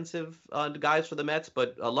offensive guys for the Mets,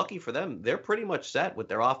 but lucky for them, they're pretty much set with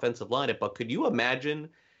their offensive lineup. But could you imagine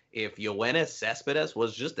if Yoenis Cespedes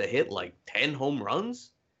was just to hit like 10 home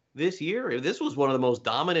runs this year? If this was one of the most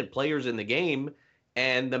dominant players in the game,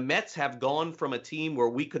 and the Mets have gone from a team where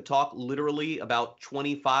we could talk literally about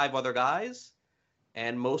 25 other guys,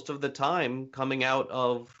 and most of the time coming out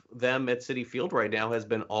of them at Citi Field right now has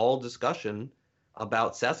been all discussion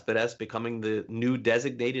about Cespedes becoming the new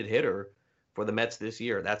designated hitter for the Mets this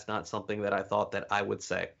year. That's not something that I thought that I would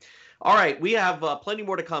say. All right, we have plenty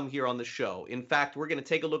more to come here on the show. In fact, we're going to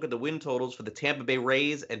take a look at the win totals for the Tampa Bay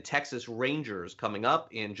Rays and Texas Rangers coming up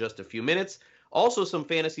in just a few minutes. Also, some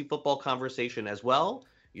fantasy football conversation as well.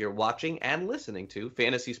 You're watching and listening to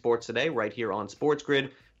Fantasy Sports Today right here on Sports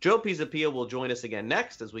Grid. Joe Pisapia will join us again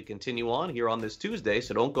next as we continue on here on this Tuesday,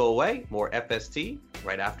 so don't go away. More FST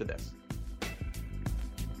right after this.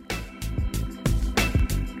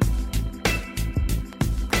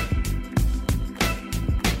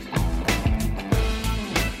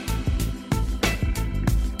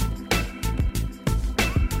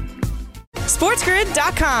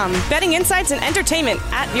 SportsGrid.com. Betting insights and entertainment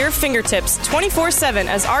at your fingertips 24/7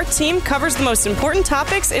 as our team covers the most important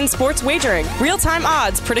topics in sports wagering. Real-time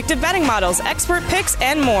odds, predictive betting models, expert picks,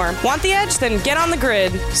 and more. Want the edge? Then get on the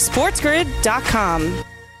grid. SportsGrid.com.